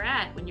 spoiled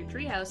brat when your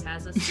treehouse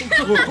has a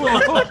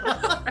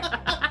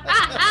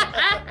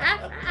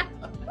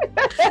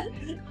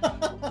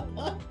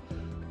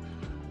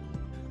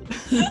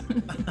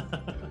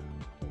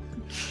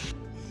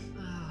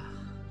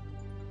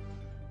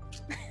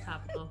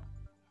Topical.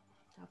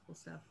 Topical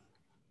stuff.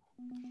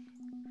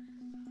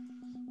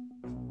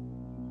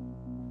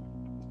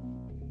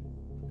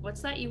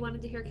 What's that you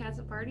wanted to hear cats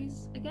at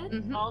parties again?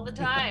 Mhm. All the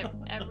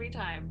time. Every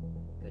time.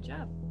 Good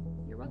job.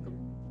 You're welcome.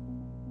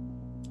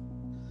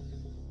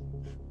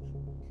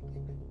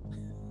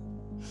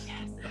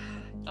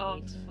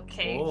 Oh,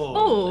 okay.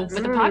 Oh,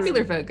 but the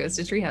popular vote goes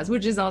to Treehouse,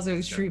 which is also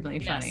extremely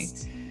funny.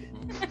 Yes.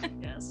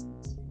 Yes.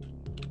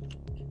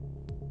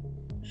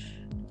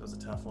 That was a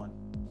tough one.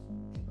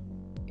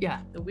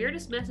 Yeah. The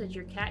weirdest message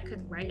your cat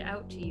could write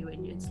out to you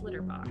in its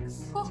litter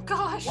box. Oh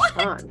gosh.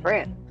 Come on,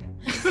 Brand.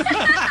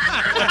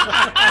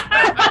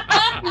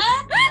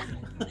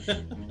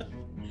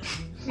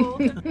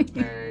 Both are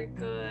very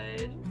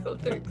good.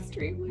 Both are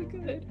extremely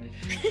good.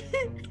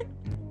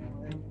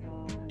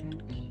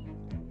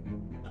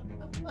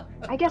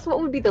 I guess what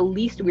would be the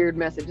least weird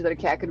message that a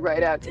cat could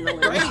write out to the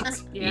litter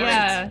box?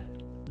 Yeah.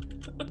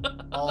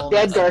 All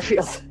Dead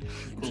messages Garfield.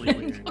 equally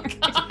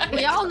weird.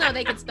 We all know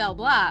they could spell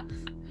blah.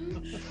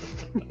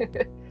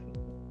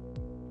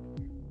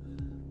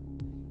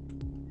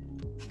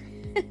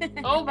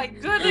 Oh my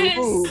goodness.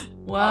 Ooh.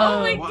 Whoa.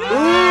 Oh my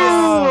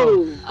Wow.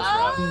 Ooh.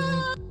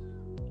 Oh.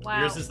 Wow.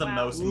 Yours is the wow.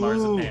 most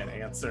marzipan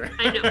answer.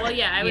 I know. Well,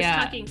 yeah, I was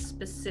Yeah. talking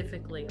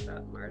specifically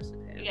about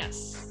marzipan.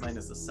 Yes. Mine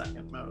is the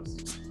second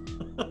most.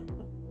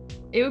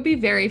 It would be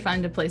very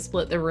fun to play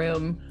Split the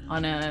Room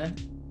on a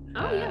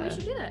Oh yeah, we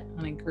should do that.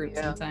 on a group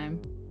Yeah. sometime.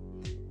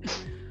 I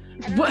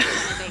don't know What? what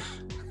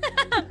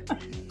to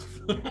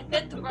think.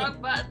 Hit the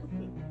wrong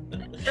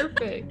button.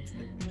 Perfect.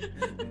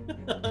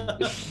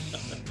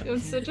 I'm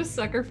such a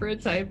sucker for a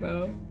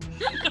typo.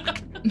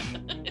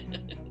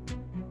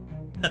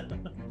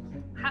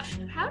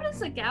 How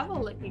does a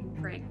gavel licking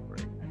prank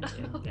work?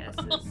 I guess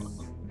it's...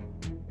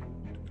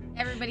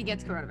 Everybody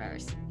gets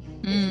coronavirus.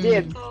 Mm.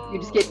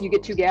 Dibs. You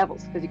get two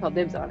gavels because you call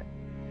dibs on it.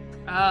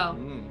 Oh,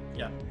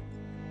 Yeah.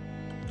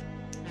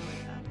 I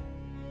like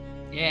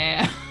that.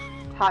 Yeah.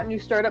 Hot new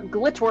startup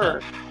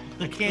glitchword.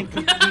 I can't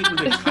compete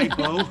with a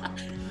typo.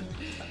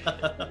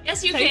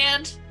 Yes, you Hey.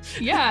 can.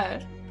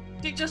 Yeah.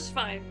 Do just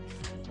fine.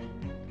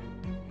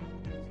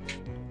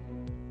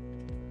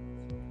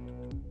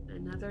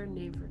 Another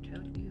name for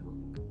toad.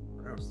 Ew.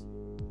 Gross.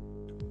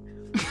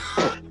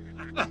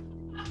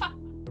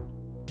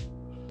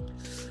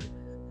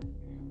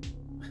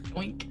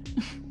 Oink.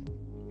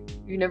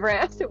 You never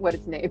asked it what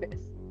its name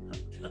is.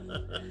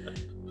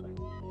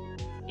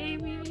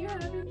 Amy, you're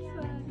having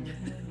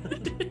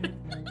fun.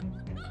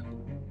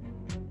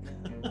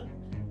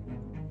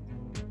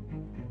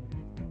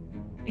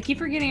 I keep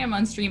forgetting I'm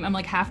on stream. I'm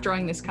like half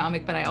drawing this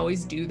comic, but I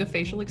always do the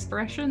facial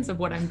expressions of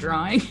what I'm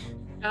drawing.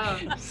 Oh,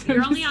 So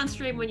you're only just- on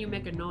stream when you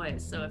make a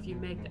noise. So if you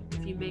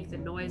make the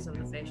noise of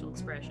the facial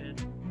expression,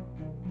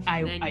 Then I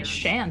you're-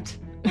 shan't.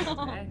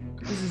 Okay.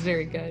 This is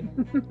very good.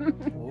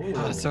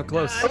 Oh, so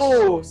close.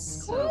 Oh,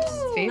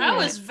 That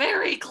was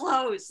very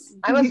close.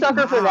 I'm a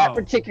sucker for that Wow.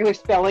 particular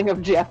spelling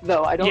of Jeff,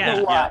 though. I don't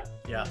know why.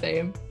 Yeah.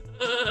 Same.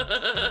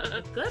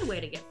 Good way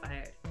to get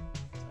fired.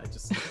 I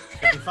just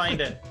couldn't find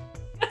it.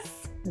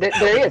 There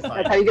he is.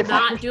 That's how you get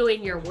Not fired.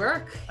 doing your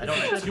work I don't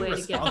is a have good too way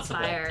to get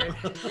responsible. fired.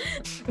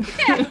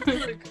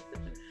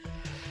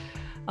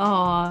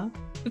 Aw,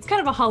 it's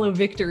kind of a hollow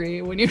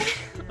victory when you're.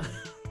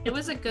 It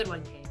was a good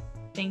one, Kate.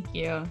 Thank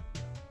you.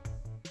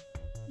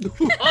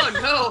 Oh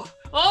no!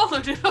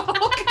 Oh no!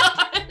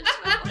 God!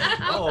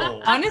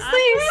 Oh.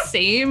 Honestly,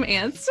 same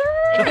answer.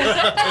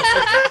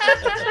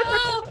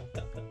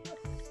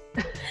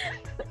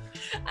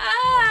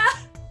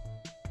 Ah!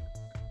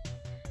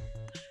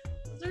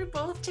 Those are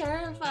both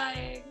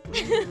terrifying.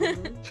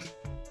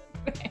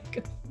 Bag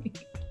of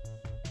meat.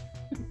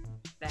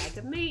 Bag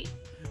of meat.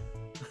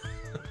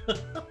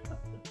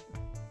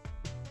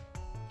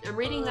 I'm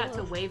reading that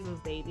to Wave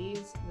of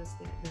Babies. The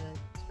straw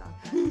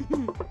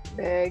cat.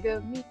 Bag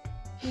of meat.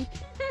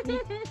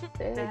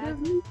 Bag of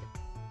meat.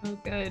 Oh,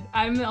 good.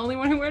 I'm the only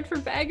one who went for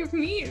bag of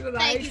meat. But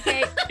Thank you,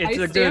 Kate. It's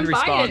I a stand good by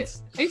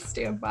response. it. I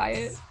stand by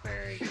it.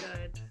 Very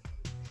good.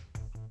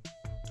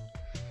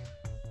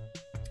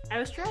 I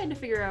was trying to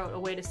figure out a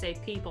way to say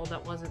people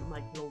that wasn't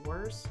like the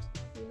worst,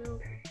 you know?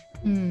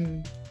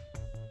 Hmm.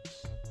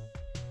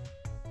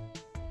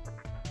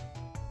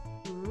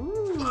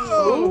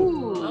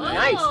 Ooh,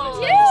 nice.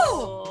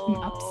 I'm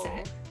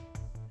upset.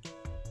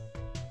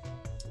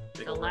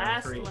 Big The old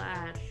last round three.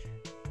 lash.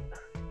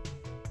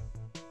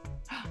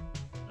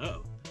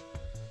 Oh.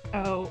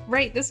 Oh,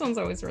 right. This one's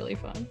always really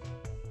fun.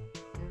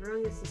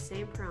 Everyone gets the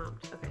same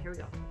prompt. Okay, here we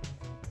go.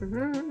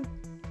 Mhm.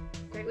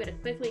 Great way to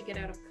quickly get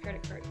out of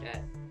credit card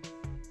debt.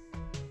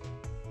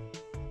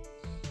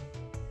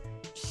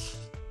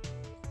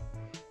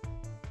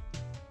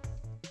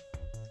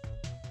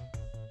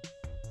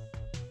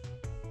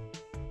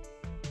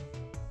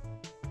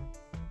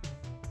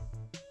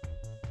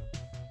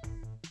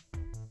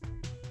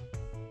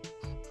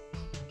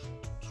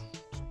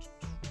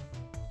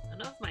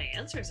 None of my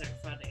answers are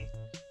funny.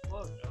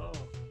 Oh no.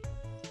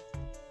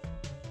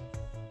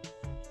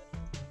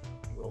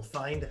 We'll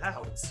find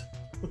out.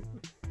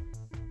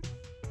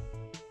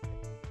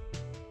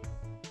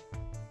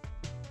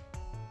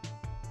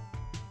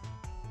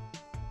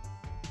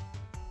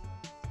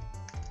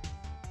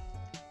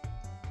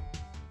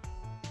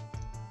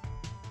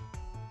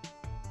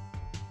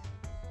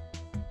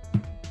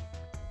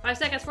 Five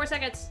seconds, 4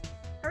 seconds.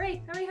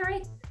 Hurry, hurry,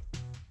 hurry.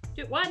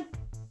 Do one.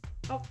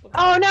 Oh, okay.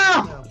 Oh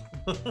no!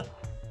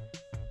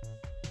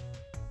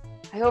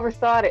 I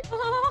overthought it.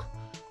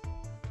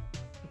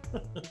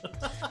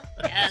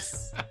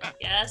 Yes.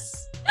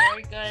 Yes.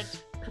 Very good.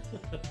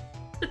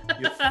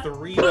 You have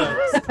 3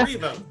 votes. 3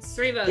 votes.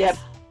 3 votes. Yep.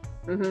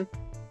 Mhm.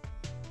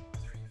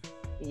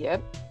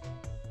 Yep.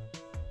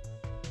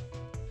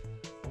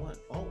 I want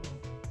all of them.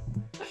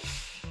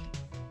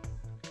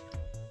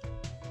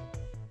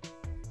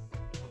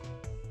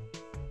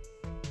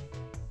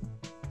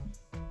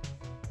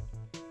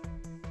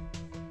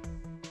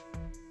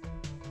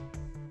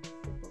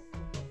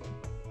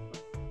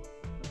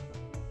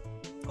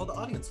 Oh, the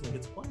audience only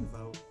gets 1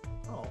 vote.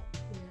 Oh.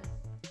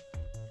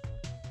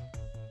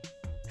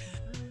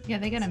 Yeah,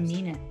 they gotta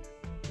mean it.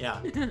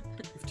 Yeah. You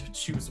have to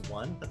choose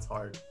 1? That's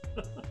hard.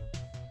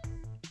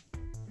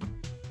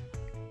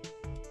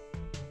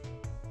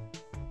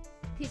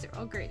 These are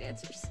all great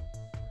answers.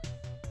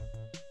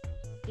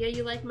 Yeah,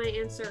 you like my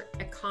answer,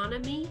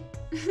 economy?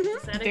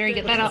 Is that a Very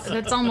good. one?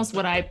 That's almost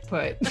what I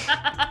put.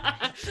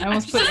 I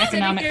almost put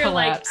economic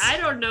collapse. Like, I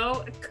don't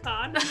know,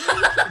 economy.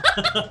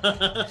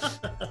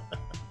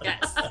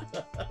 Yes.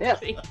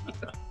 Yes.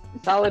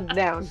 Solid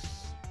down.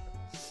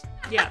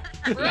 Yeah.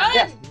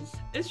 Yeah.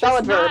 It's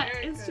Solid just verb. not,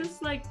 it's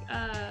just like,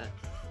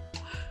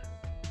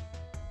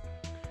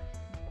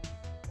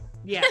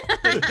 yeah.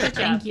 Good job,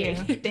 Thank you.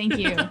 Kate. Thank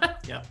you.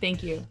 Yeah.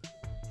 Thank you.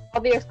 All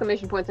the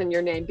exclamation points in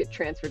your name get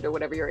transferred to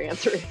whatever your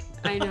answer is.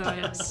 I know.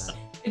 Yes.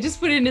 I just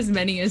put in as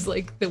many as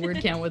like the word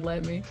count would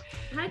let me.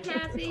 Hi,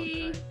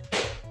 Kathy.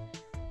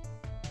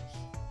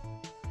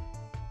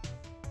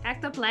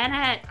 Hack the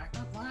planet.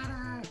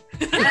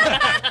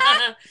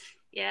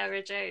 Yeah,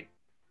 Richard.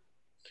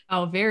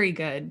 Oh, very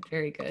good.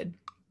 Very good.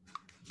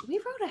 We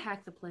wrote a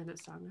Hack the Planet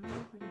song. I don't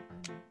know if I can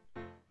find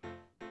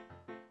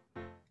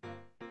it.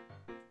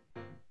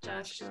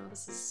 Josh,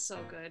 this is so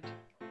good.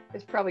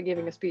 It's probably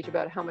giving a speech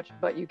about how much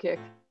butt you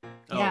kicked.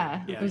 Oh,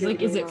 Yeah. It was yeah.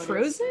 like, is it Yeah.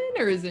 Frozen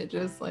or is it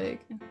just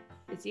like?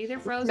 It's either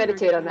Frozen.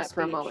 Meditate or on that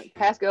for a moment.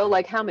 Pasco,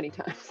 like how many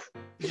times?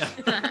 Yeah.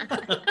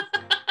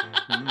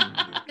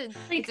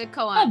 It's a A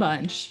co-op.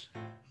 bunch.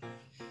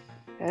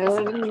 And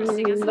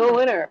the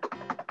winner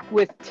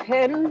with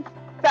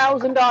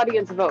 10,000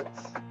 audience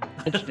votes.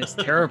 Legend is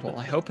terrible.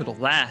 I hope it'll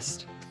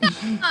last.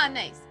 Ah,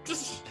 nice.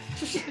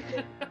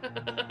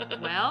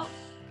 Well,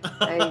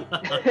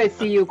 I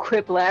see you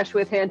quiplash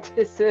with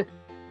anticipation.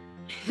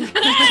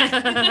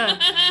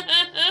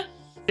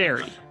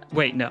 Dairy.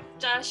 Wait, no.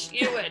 Josh,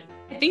 you win.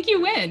 I think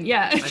you win.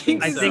 Yeah. I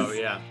think I so, think-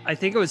 yeah. I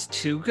think it was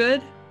too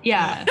good.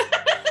 Yeah.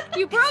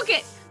 You broke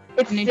it.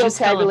 It's And it still just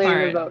fell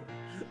tabulating the apart.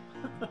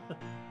 vote.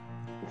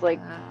 It's like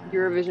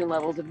Eurovision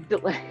levels of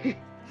delay.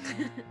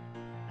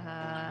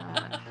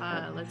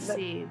 Let's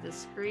see. The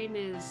screen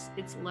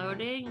it's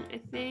loading, I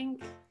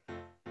think.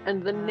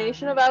 And the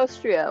nation of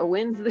Austria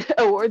awards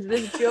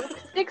this joke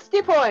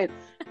 60 points.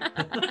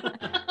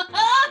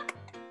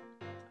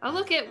 Oh,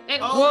 look it.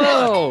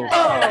 Whoa!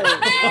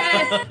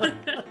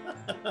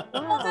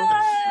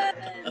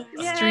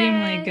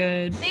 Extremely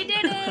good. They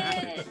did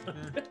it.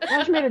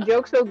 Josh made a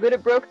joke so good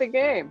it broke the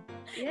game.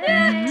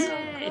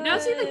 Yay! No,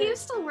 see, the game's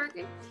still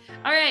working.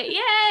 All right,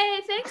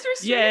 yay! Thanks for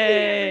streaming,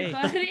 Yay!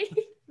 everybody.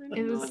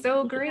 It was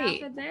so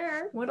great.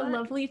 There, What a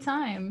lovely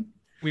time.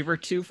 We were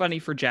too funny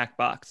for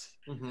Jackbox.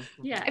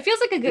 Yeah, It feels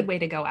like a good way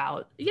to go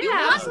out. yeah. You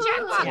won absolutely.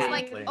 Jackbox, Yeah.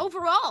 like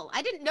overall.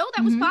 I didn't know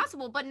that was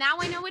possible, but now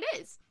I know it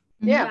is.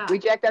 Yeah, we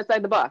jacked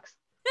outside the box.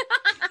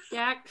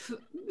 Jack.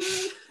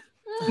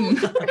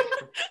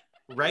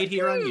 Right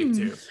here on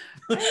YouTube.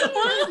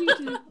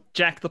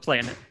 Jack the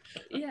Planet.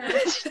 Yeah.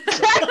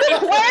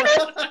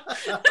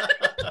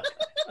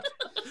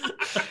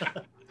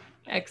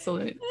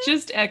 Excellent.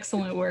 Just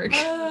excellent work.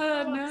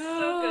 No.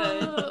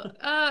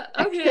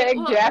 Okay. Hashtag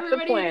Well, Jack the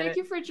everybody, Planet. thank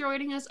you for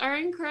joining us. Our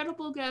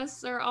incredible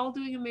guests are all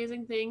doing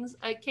amazing things.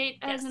 Kate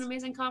has an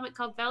amazing comic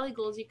called Valley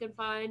Ghouls you can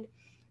find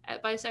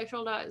at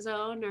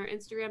bisexual.zone or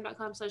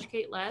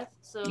instagram.com/KateLeth.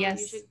 So Yes.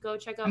 you should go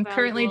check out I'm Valley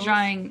currently Ghouls.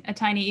 drawing a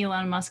tiny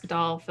Elon Musk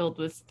doll filled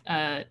with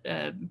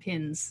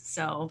pins.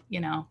 So,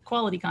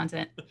 quality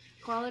content.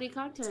 Quality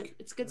content.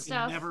 It's good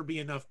There'll stuff. never be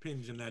enough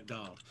pins in that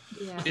doll.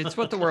 Yeah. It's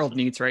what the world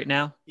needs right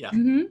now. Yeah.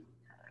 Mm-hmm.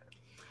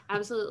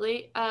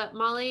 Absolutely.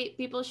 Molly,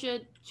 people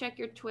should check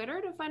your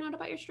Twitter to find out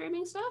about your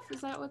streaming stuff.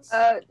 Is that what's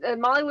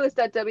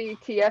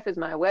MollyLewis.wtf is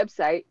my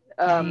website.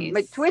 My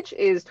Nice. Twitch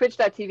is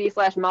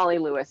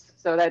twitch.tv/MollyLewis.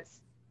 So that's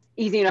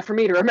easy enough for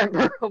me to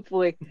remember,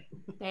 hopefully.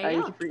 there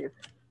you Easy go. for you.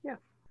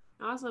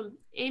 Awesome.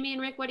 Amy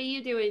and Rick, what are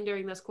you doing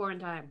during this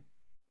quarantine?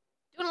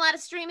 Doing a lot of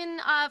streaming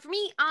for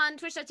me on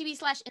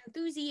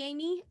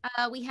twitch.tv/enthusiamy.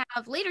 We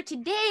have later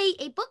today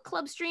a book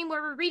club stream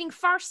where we're reading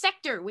Far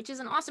Sector, which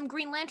is an awesome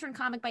Green Lantern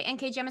comic by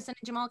N.K. Jemisin and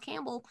Jamal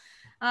Campbell.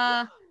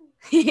 That's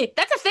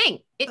a thing.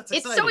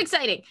 It's so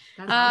exciting.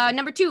 That's awesome.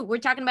 Number 2, we're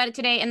talking about it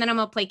today, and then I'm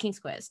gonna play King's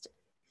Quest.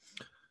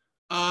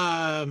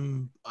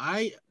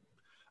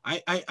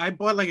 I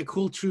bought like a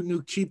cool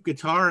new cheap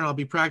guitar, and I'll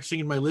be practicing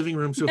in my living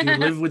room. So if you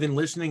live within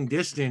listening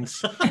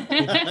distance,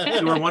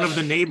 if you are one of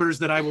the neighbors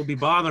that I will be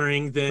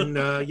bothering, then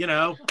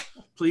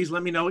please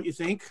let me know what you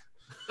think.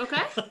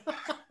 Okay.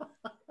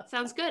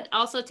 Sounds good.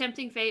 Also,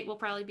 Tempting Fate will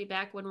probably be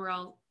back when we're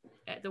all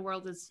the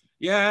world is.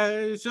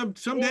 Yeah,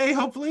 someday,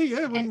 hopefully.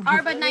 Yeah. And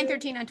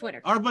rbud913 on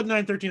Twitter.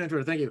 rbud913 on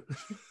Twitter. Thank you.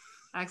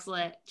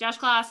 Excellent. Josh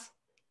Kloss.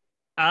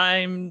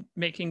 I'm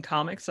making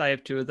comics. I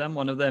have 2 of them.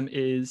 One of them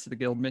is The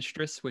Guild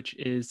Mistress, which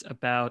is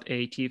about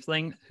a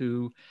tiefling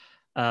who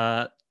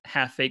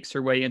half fakes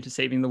her way into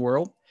saving the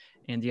world.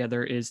 And the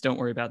other is Don't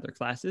Worry About Their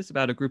Classes,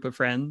 about a group of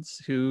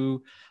friends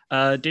who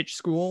ditch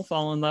school,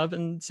 fall in love,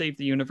 and save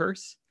the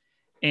universe.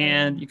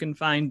 And you can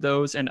find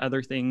those and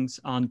other things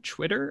on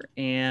Twitter.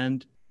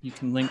 And you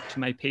can link to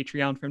my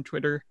Patreon from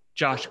Twitter,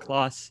 Josh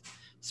Kloss,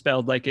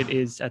 spelled like it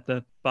is at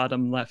the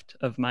bottom left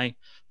of my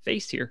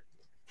face here.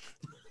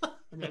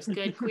 And there's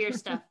good queer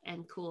stuff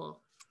and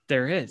cool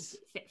There is.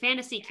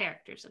 fantasy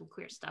characters and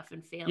queer stuff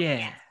and fail.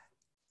 Yeah.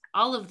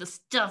 All of the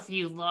stuff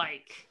you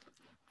like.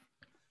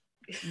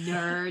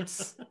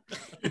 Nerds.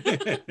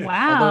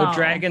 Wow. Although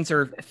dragons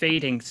are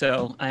fading,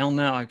 so I don't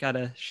know. I've got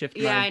to shift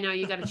Yeah, my... I know.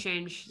 You got to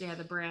change. Yeah,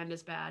 the brand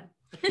is bad.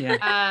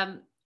 Yeah.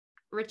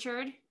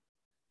 Richard,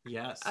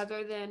 Yes.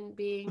 other than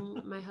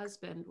being my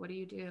husband, what do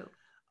you do?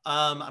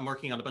 I'm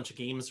working on a bunch of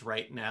games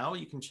right now.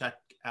 You can check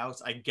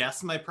out, I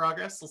guess, my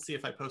progress. We'll see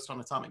if I post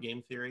on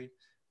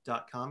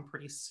atomicgametheory.com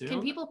pretty soon.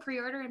 Can people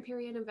pre-order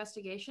Empyrean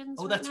Investigations?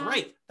 Oh, that's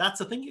right.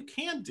 That's a thing you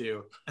can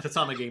do at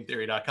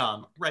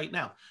atomicgametheory.com right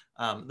now.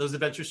 Those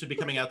adventures should be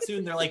coming out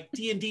soon. They're like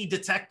D&D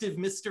detective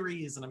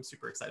mysteries, and I'm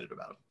super excited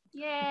about them.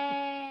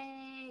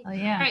 Yay! Oh,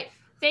 yeah. All right.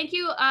 Thank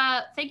you.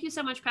 Thank you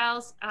so much,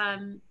 pals.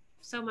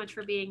 So much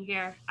for being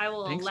here. I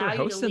will Thanks allow for you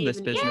to hosting leave this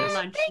and eat your business.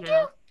 lunch Thank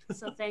now.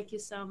 So thank you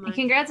so And much.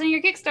 congrats on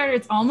your Kickstarter.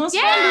 It's almost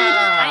Yeah, funded.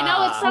 I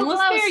know it's so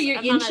Almost close. there. You're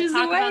I'm gonna inches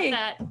talk away.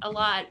 about that a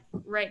lot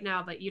right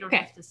now, but you don't Okay.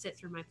 have to sit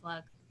through my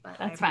plug. But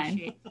That's I fine.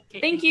 appreciate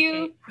Kate, Thank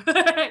you. Kate.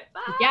 Bye.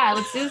 Yeah,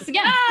 let's do this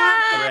again. All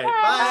right,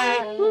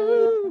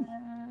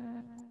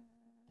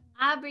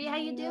 bye. Aubrey, how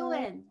you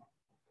doing?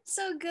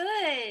 So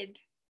good.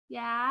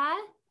 Yeah,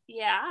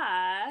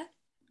 Yeah,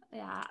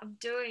 yeah. I'm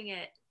doing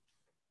it.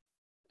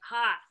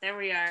 Ha, there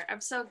we are.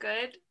 I'm so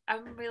good.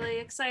 I'm really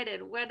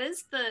excited. What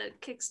is the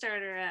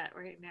Kickstarter at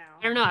right now?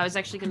 I don't know. I was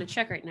actually going to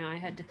check right now. I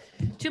had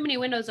too many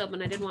windows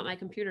open. I didn't want my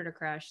computer to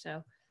crash.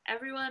 So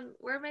Everyone,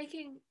 we're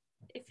making,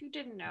 if you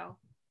didn't know,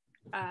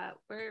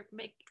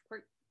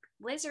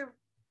 Laser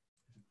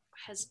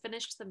has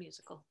finished the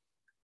musical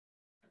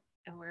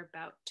and we're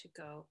about to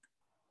go.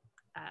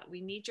 We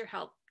need your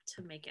help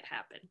to make it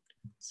happen.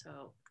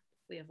 So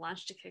we have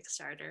launched a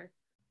Kickstarter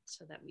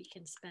so that we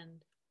can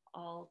spend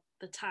all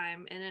the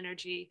time and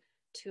energy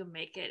to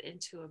make it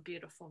into a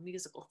beautiful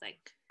musical thing.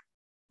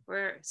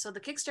 So the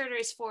Kickstarter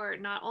is for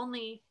not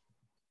only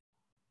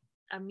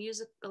a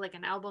music, like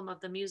an album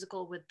of the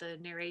musical with the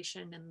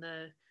narration and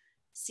the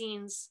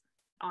scenes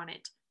on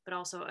it, but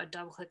also a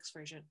double clicks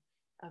version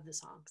of the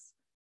songs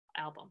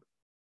album.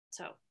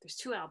 So there's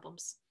 2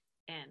 albums,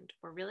 and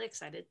we're really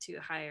excited to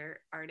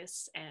hire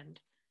artists and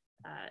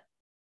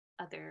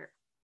other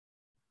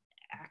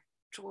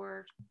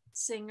actor,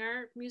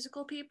 singer,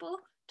 musical people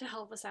to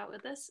help us out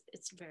with this.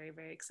 It's very,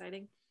 very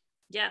exciting.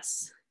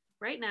 Yes,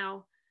 right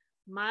now,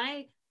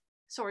 my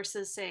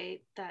sources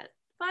say that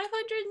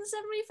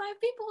 575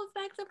 people have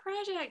backed the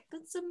project.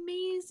 That's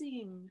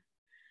amazing.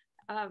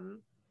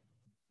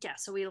 Yeah,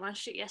 so we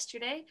launched it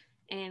yesterday,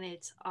 and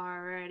it's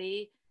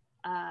already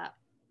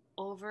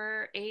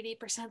over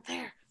 80%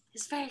 there.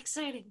 It's very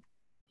exciting.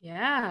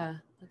 Yeah,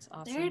 that's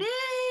awesome. There it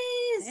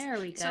is. There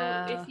we go.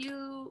 So if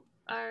you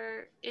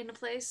are in a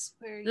place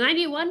where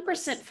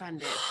 91%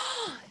 funded.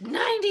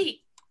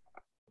 90.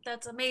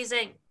 That's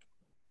amazing.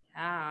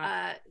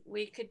 Yeah.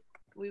 We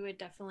would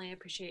definitely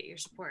appreciate your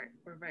support.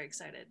 We're very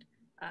excited.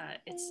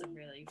 It's a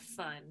really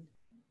fun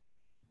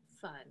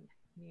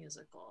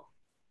musical.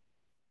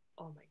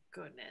 Oh my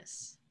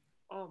goodness.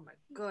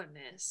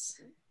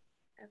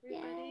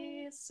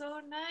 Everybody is so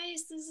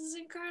nice. This is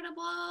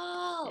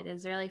incredible. It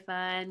is really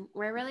fun.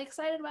 We're really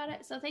excited about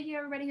it. So thank you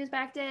everybody who's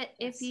backed it.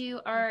 Yes, if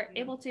you are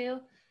able to,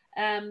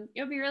 it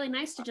would be really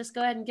nice to just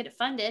go ahead and get it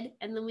funded,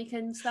 and then we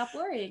can stop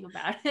worrying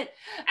about it.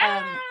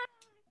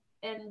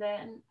 And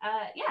then,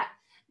 yeah,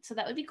 so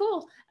that would be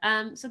cool.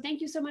 So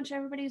thank you so much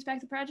everybody who's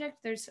backed the project.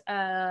 There's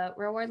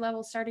reward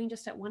levels starting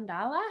just at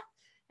 $1,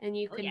 and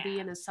you can be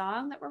in a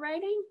song that we're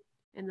writing.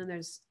 And then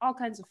there's all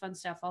kinds of fun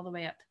stuff all the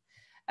way up.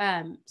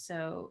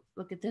 So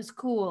look at this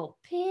cool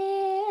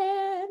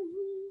pin.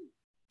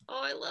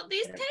 Oh, I love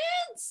these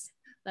pins.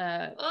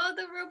 The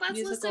robots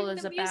listening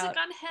to music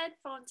on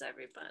headphones,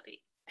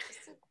 everybody.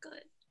 It's so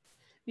good.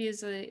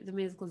 The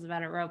musical is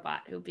about a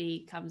robot who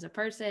becomes a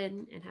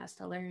person and has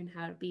to learn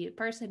how to be a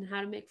person,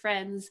 how to make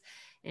friends,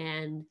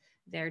 and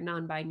they're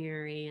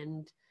non-binary,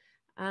 and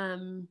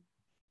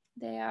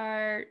they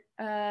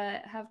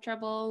have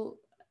trouble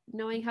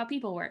knowing how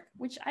people work,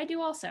 which I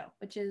do also,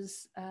 which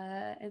is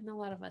and a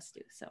lot of us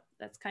do. So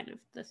that's kind of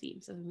the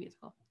themes of the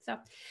musical. So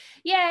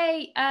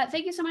yay.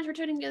 Thank you so much for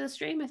tuning to the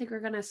stream. I think we're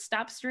gonna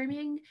stop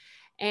streaming,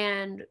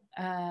 and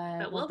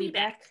but we'll be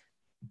back.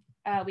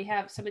 We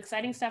have some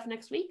exciting stuff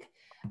next week.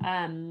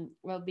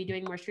 We'll be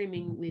doing more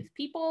streaming with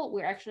people.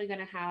 We're actually going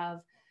to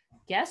have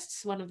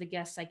guests. One of the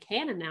guests I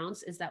can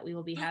announce is that we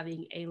will be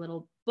having a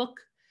little book,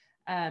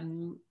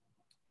 kind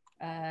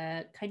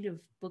of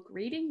book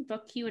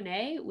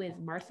Q&A with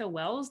Martha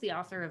Wells, the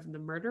author of the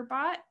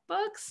Murderbot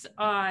books,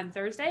 on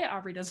Thursday.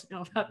 Aubrey doesn't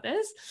know about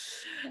this.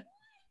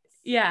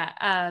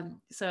 Yeah.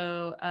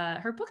 So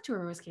her book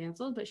tour was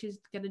canceled, but she's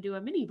going to do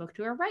a mini book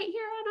tour right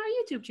here on our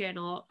YouTube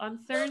channel on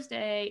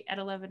Thursday at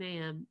 11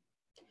 a.m.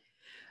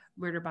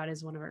 Murderbot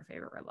is one of our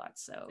favorite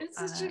robots. So it's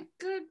such a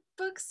good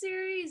book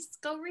series.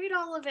 Go read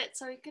all of it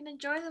so you can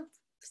enjoy the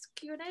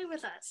Q&A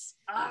with us.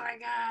 Oh my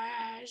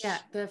gosh. Yeah,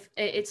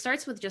 it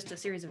starts with just a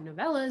series of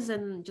novellas,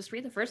 and just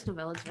read the first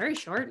novella. It's very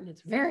short and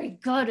it's very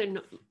good. And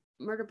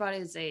Murderbot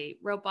is a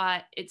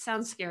robot. It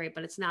sounds scary,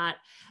 but it's not.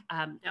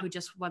 Who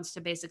just wants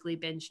to basically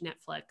binge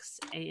Netflix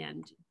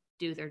and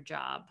do their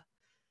job.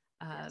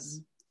 Yes.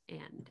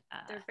 And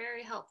they're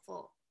very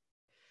helpful.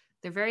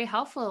 They're very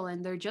helpful,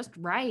 and they're just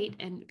right,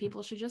 and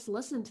people should just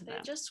listen to them.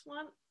 They just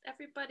want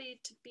everybody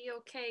to be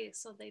okay,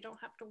 so they don't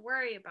have to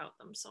worry about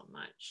them so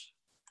much.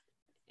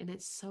 And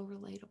it's so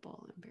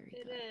relatable and very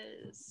good.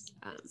 It is.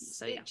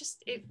 So yeah.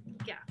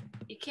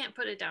 You can't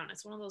put it down.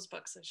 It's one of those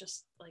books that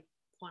just like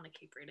want to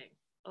keep reading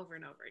over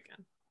and over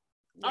again.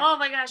 Yeah. Oh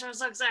my gosh, I'm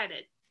so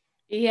excited.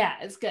 Yeah,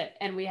 it's good.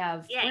 And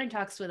we're in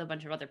talks with a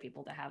bunch of other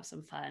people to have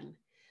some fun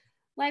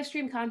live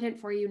stream content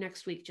for you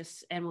next week.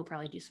 And we'll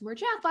probably do some more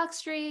Jackbox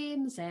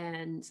streams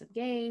and some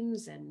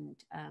games and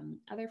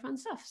other fun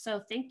stuff. So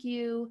thank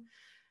you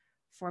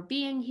for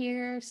being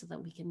here so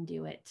that we can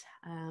do it.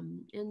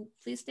 And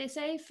please stay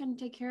safe and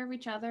take care of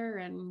each other,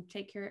 and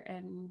take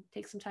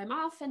some time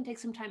off and take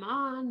some time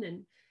on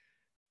and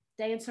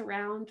dance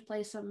around,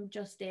 play some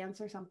Just Dance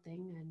or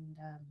something. And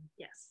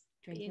yes,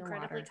 drink be your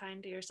incredibly water.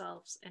 kind to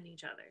yourselves and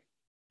each other.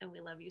 And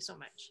we love you so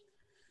much.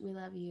 We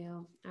love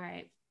you. All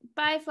right.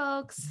 Bye,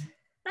 folks.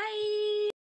 Bye.